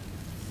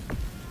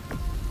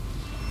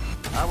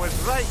 I was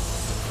right.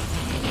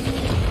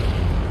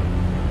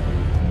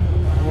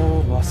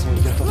 Ó,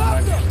 baszódjatok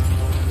meg.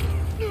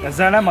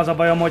 Ezzel nem az a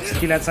bajom, hogy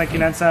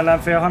 99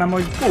 ellenfél, hanem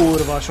hogy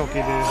kurva sok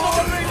idő.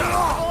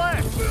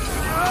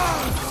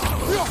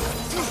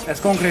 Ez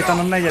konkrétan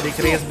a 4.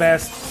 részben,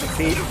 ezt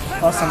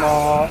azt hiszem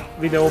a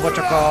videóban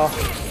csak a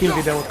kill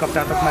videót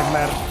kaptátok meg,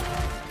 mert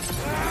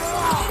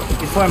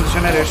itt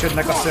folyamatosan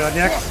erősödnek a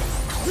szörnyek,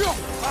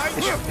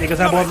 és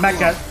igazából meg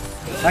kell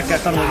Meg kell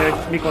tanulni, hogy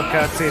mikor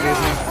kell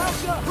CV-zni.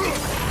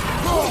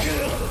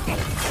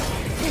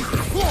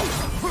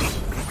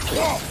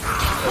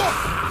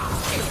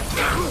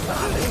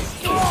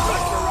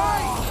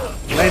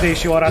 De ide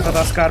is jó a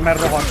Ratatoskár,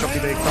 mert rohadt sok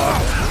ideig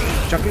tart.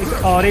 Csak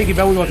itt a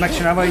régiben úgy volt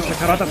megcsinálva, itt,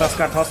 hogyha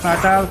Ratatoskart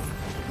használtál,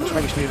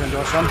 meg is nézem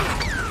gyorsan,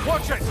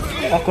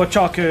 akkor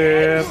csak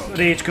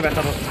rage követ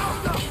adott.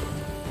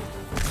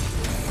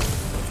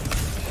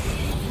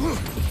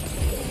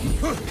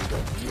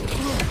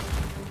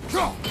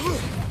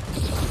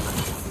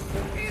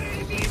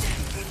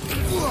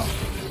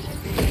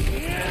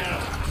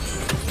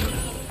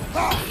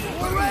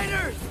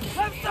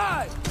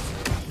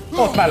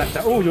 Ott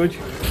mellette, úgy.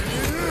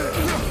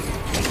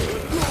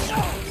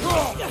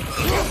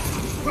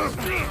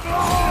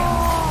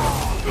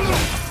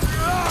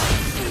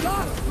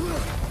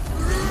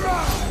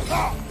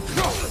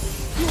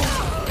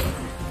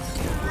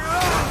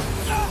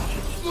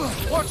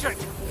 Watch it!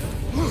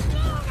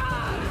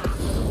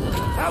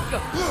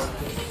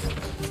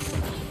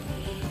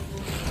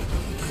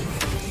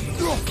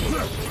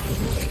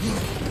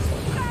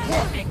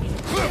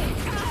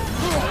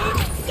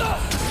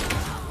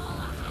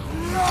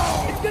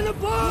 It's gonna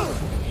blow!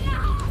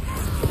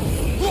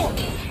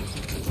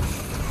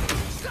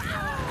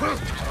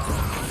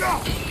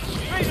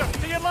 Razor,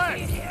 to your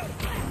left!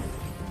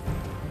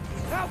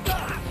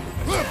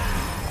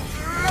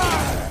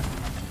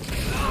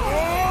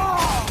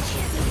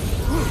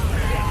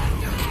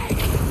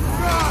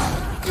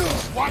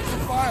 Watch the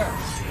fire!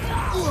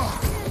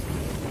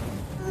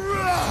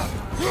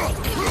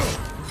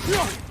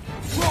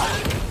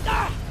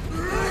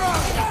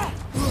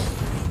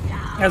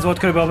 Ez volt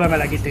körülbelül a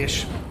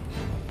bemelegítés.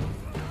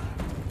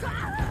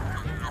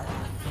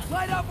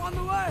 Light up on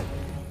the way!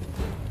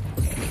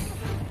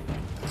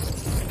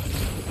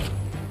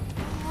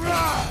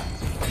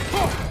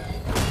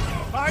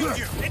 Behind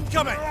you!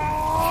 Incoming!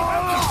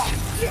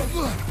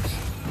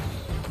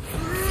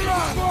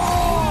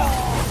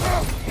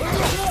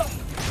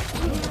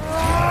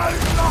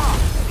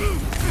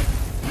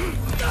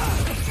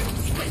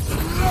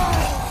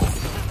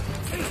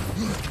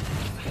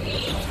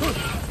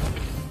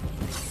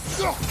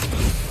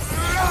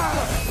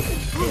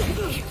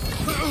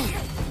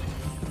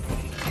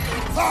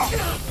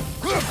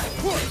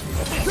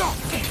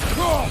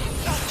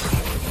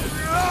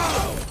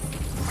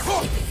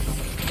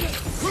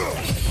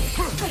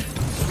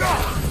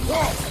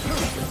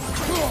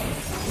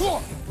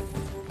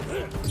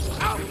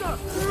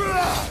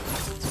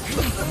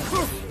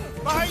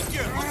 Behind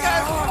you! Look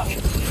out!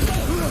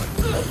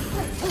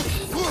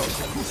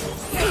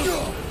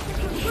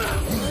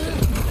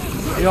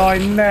 Jaj,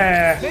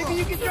 ne! Maybe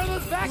you can throw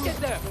those back at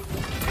them!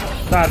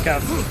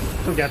 Tárkáz.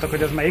 Tudjátok,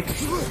 hogy ez melyik?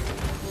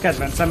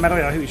 Kedvencem, mert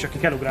olyan hű is,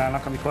 akik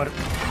elugrálnak, amikor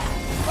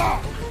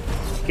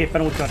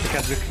képpen úgy tart a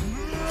kedvük.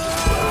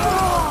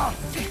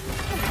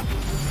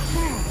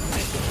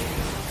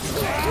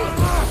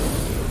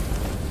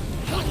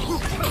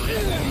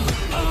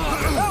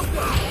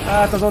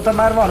 Hát azóta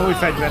már van új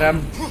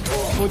fegyverem,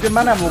 úgyhogy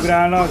már nem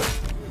ugrálnak.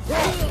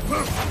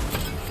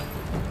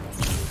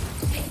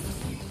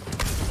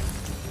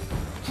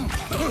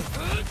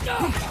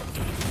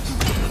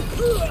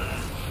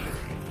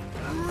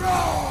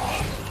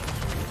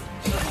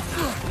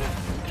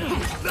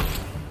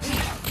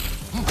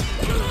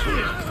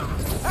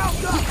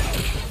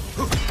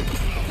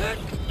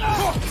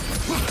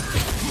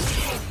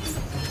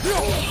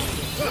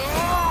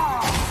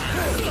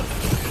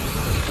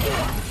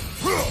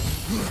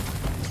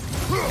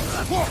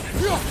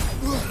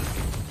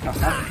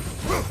 Aha.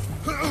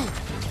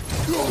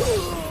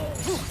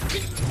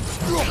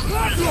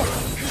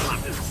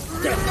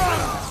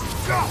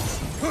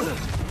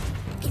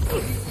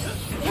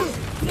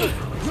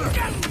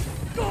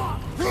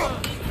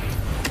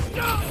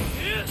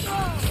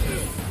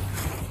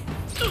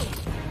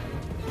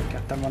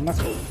 Ketten vannak.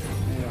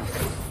 Ja.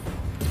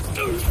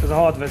 Ez a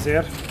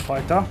hadvezér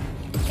fajta.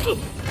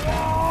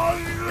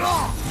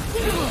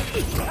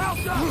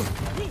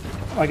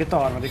 Meg itt a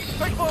harmadik.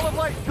 Big ball of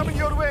light coming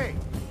your way!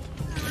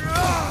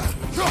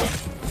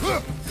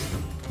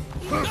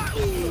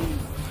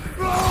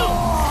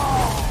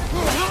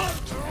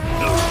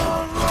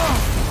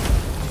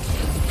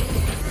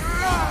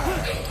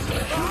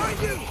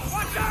 Behind you!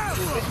 Watch out!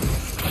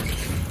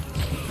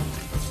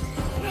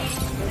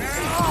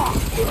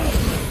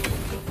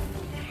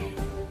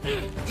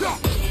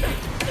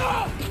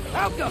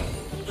 Help them!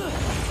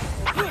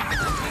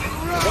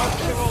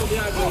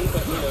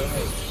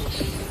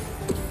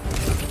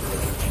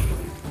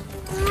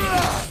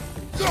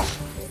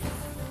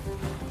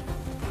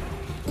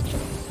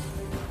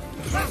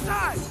 Left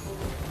side!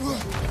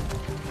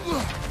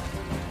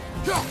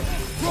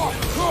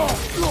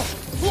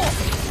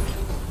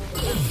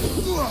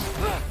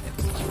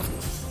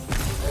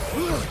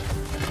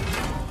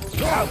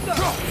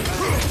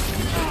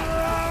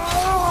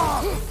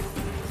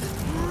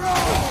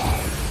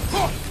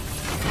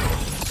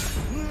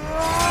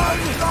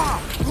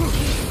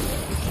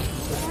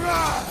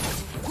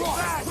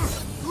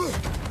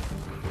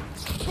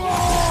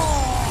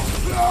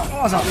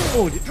 Az a,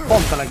 úgy,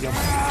 pont a legjobb.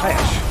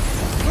 Helyes.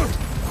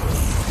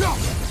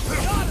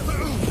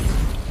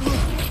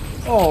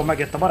 Ó,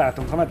 megjött a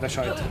barátunk, a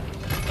medvesajt.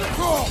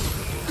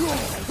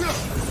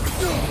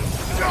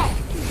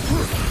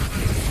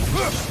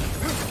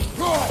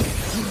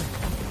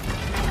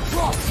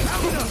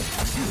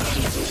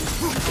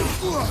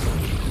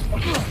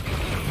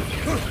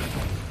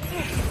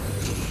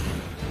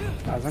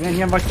 Az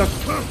ennyien vagytok.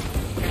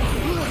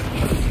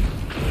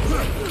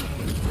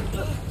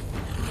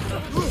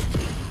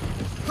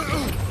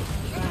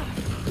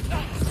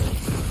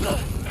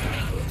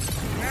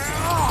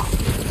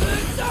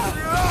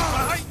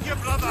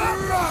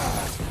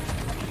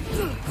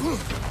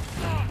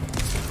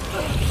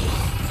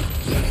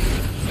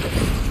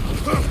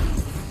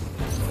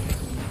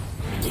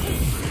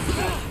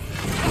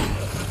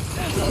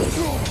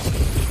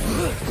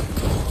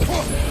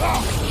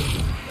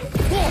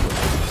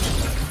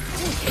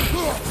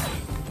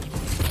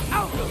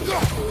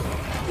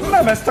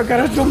 Nem ezt a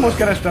gombot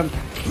kerestem.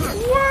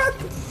 What?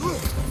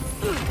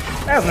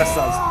 Ez lesz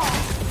az.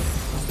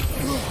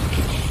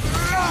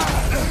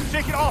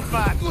 Shake it off,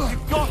 man! You've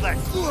got this!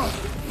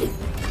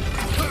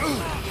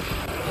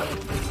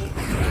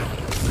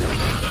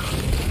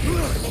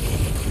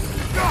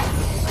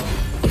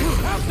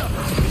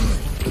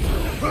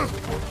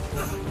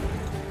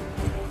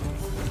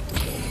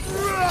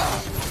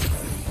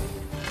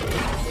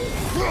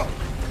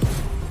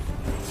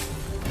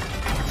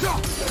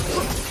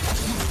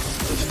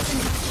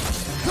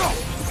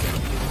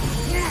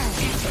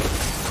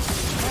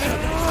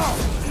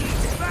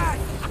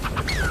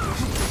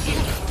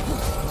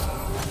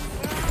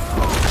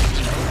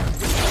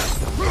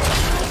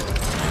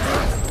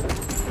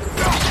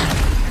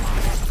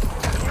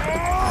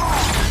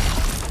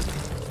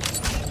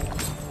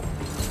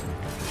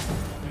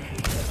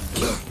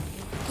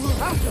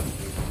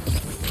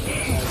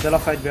 Ezzel a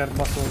fegyvert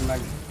baszol meg.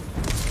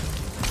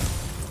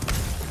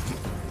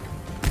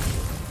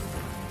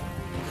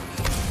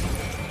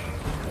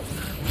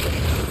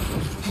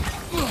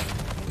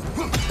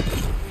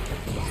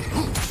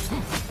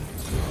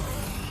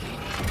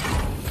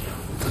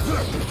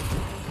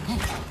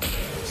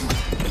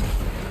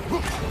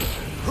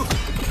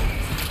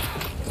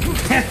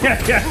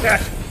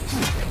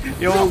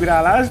 Jó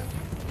ugrálás!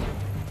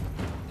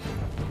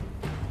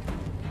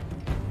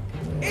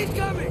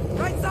 Incoming!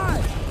 Right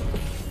side!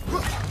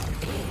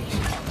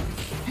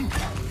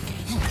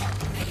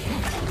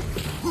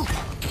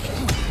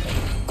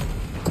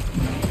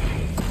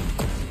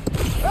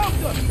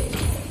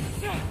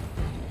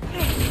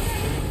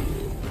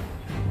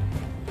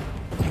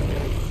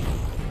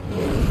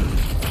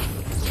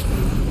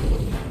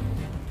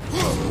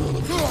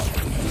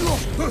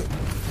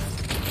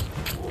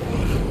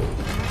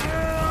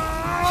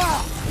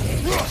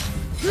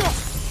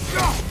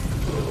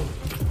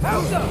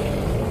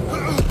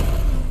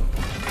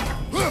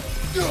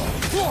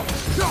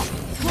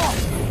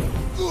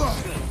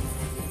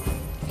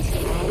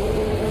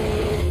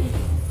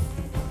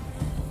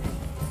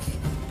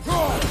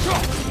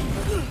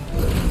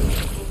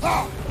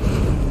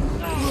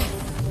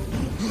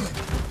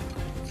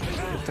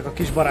 Jöttek a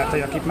kis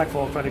barátai, akik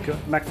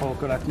meg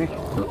fogok öletni.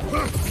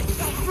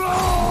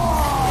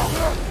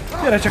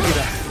 Gyere csak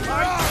ide!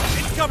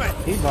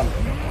 Így van.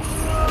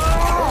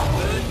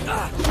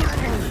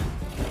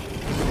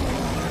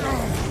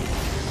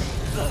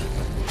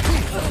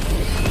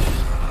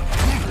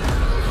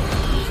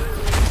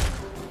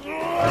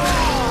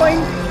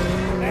 Boing!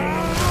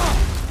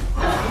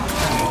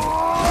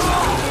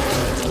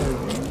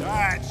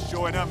 That's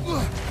showing him.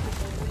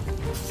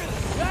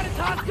 Got it,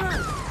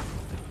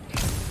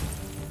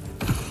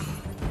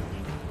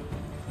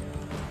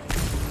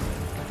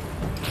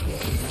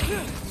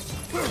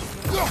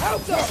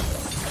 Oscar!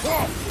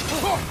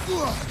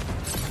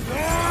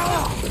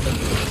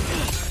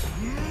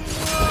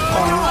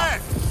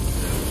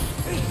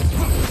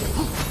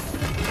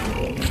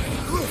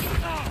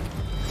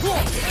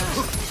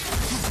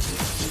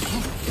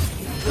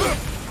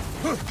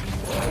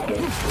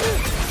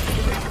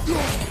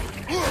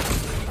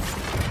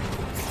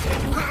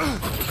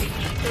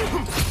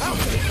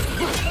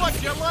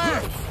 Watch your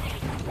leg!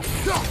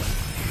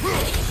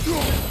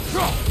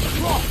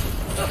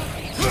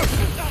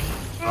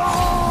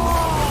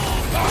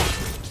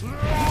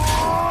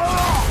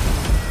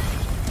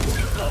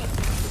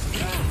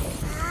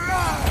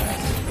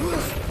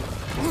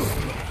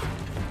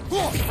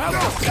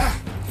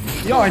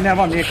 Jaj, ne,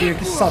 van még ilyen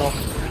kis szarok.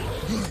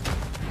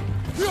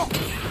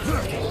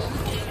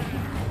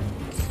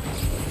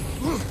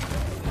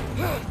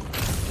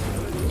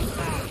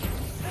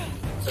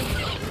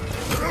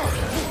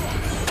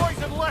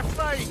 Poison left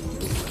side!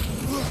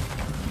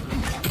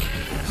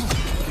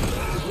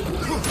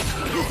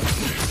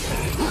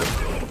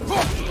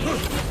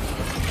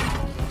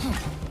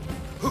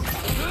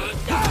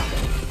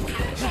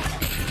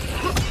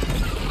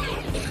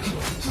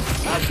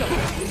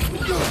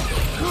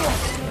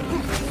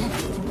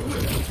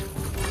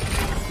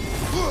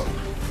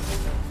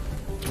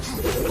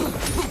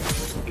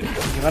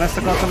 Nyilván ezt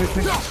akartam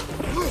ütni.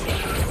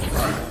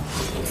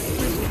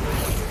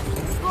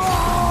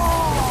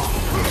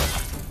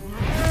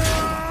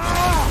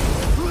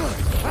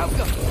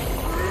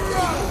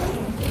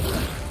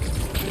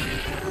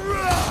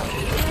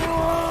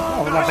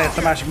 Ha már bejött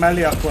a másik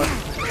mellé, akkor...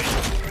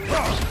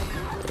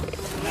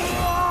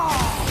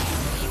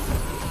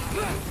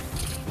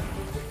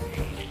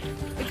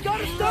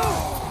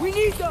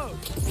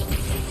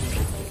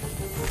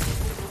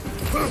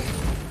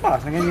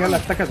 Bár, meg ennyien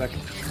lettek ezek?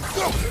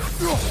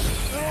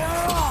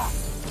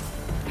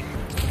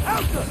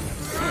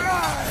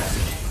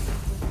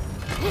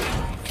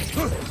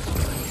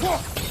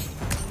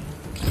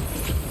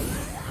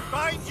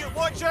 Behind you,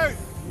 watch out!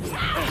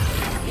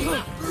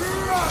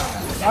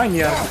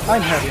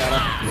 Einherjára.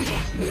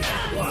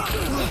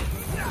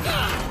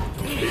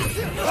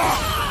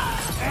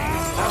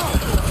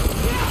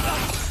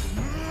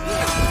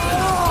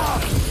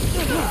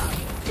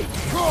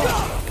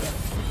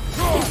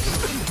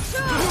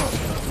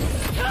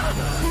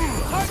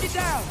 Target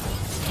down!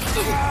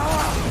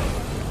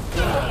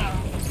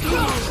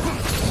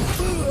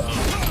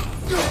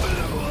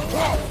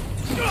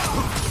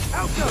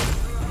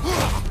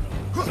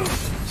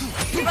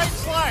 Right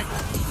flank!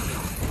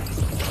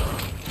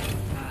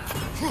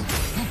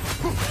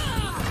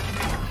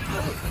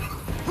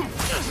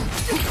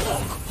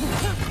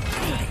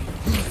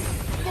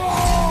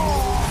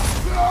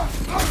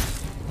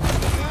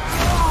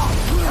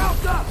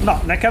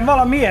 Na, nekem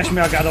valami ilyesmi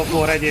a God of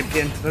War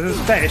egyébként. Ez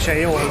teljesen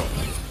jól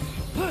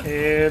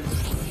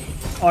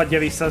adja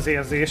vissza az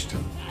érzést.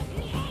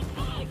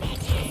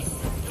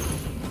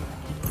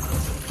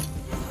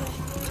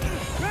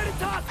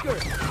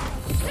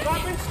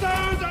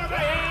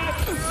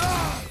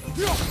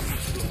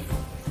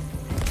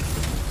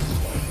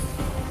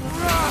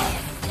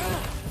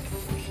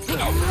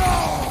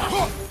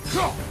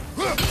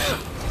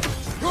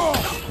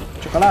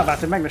 Csak a lábát,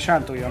 hogy meg ne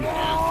sántuljon.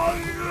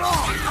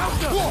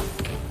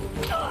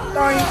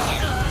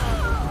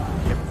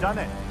 You've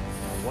done it.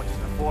 What does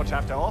the forge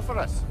have to offer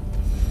us?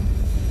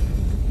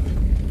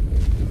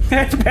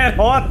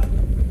 1/6!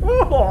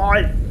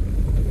 Uhaj!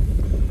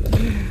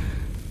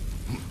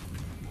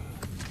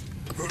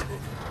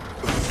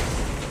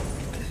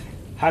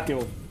 Hát jó.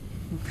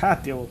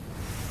 Hát jó.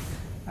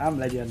 Ám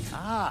legyen.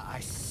 Ah,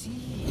 I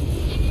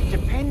see.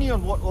 Depending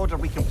on what order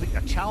we complete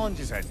the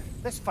challenges in,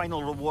 this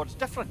final reward's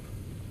different.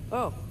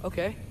 Oh,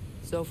 okay.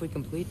 So if we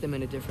complete them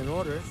in a different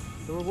order,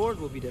 the reward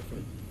will be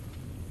different.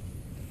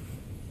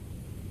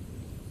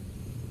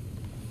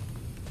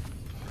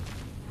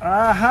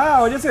 Áhá,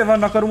 hogy ezért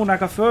vannak a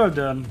rúnák a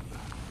földön.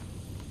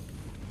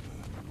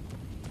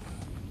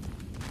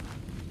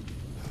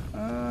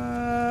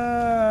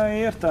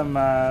 Értem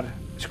már.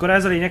 És akkor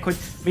ez a lényeg, hogy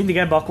mindig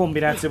ebbe a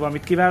kombinációban,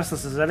 amit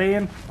kiválasztasz az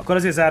elején, akkor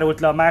azért zárult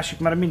le a másik,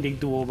 mert mindig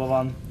duóban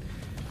van.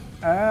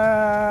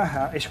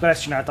 Áhá, és akkor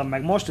ezt csináltam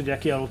meg most, ugye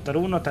kialudt a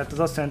rúna, tehát az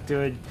azt jelenti,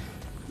 hogy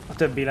a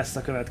többi lesz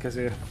a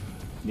következő.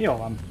 Jó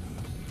van.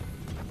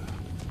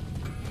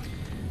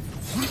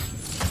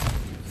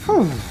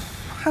 Hú,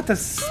 hát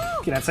ez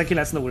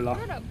 99-0.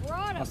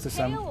 Azt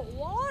hiszem.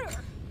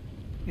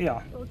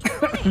 Ja.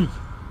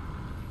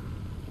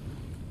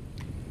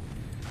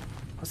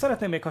 Ha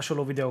szeretnél még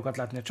hasonló videókat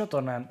látni a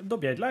csatornán,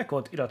 dobj egy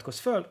lájkot, iratkozz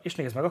föl, és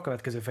nézd meg a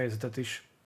következő fejezetet is.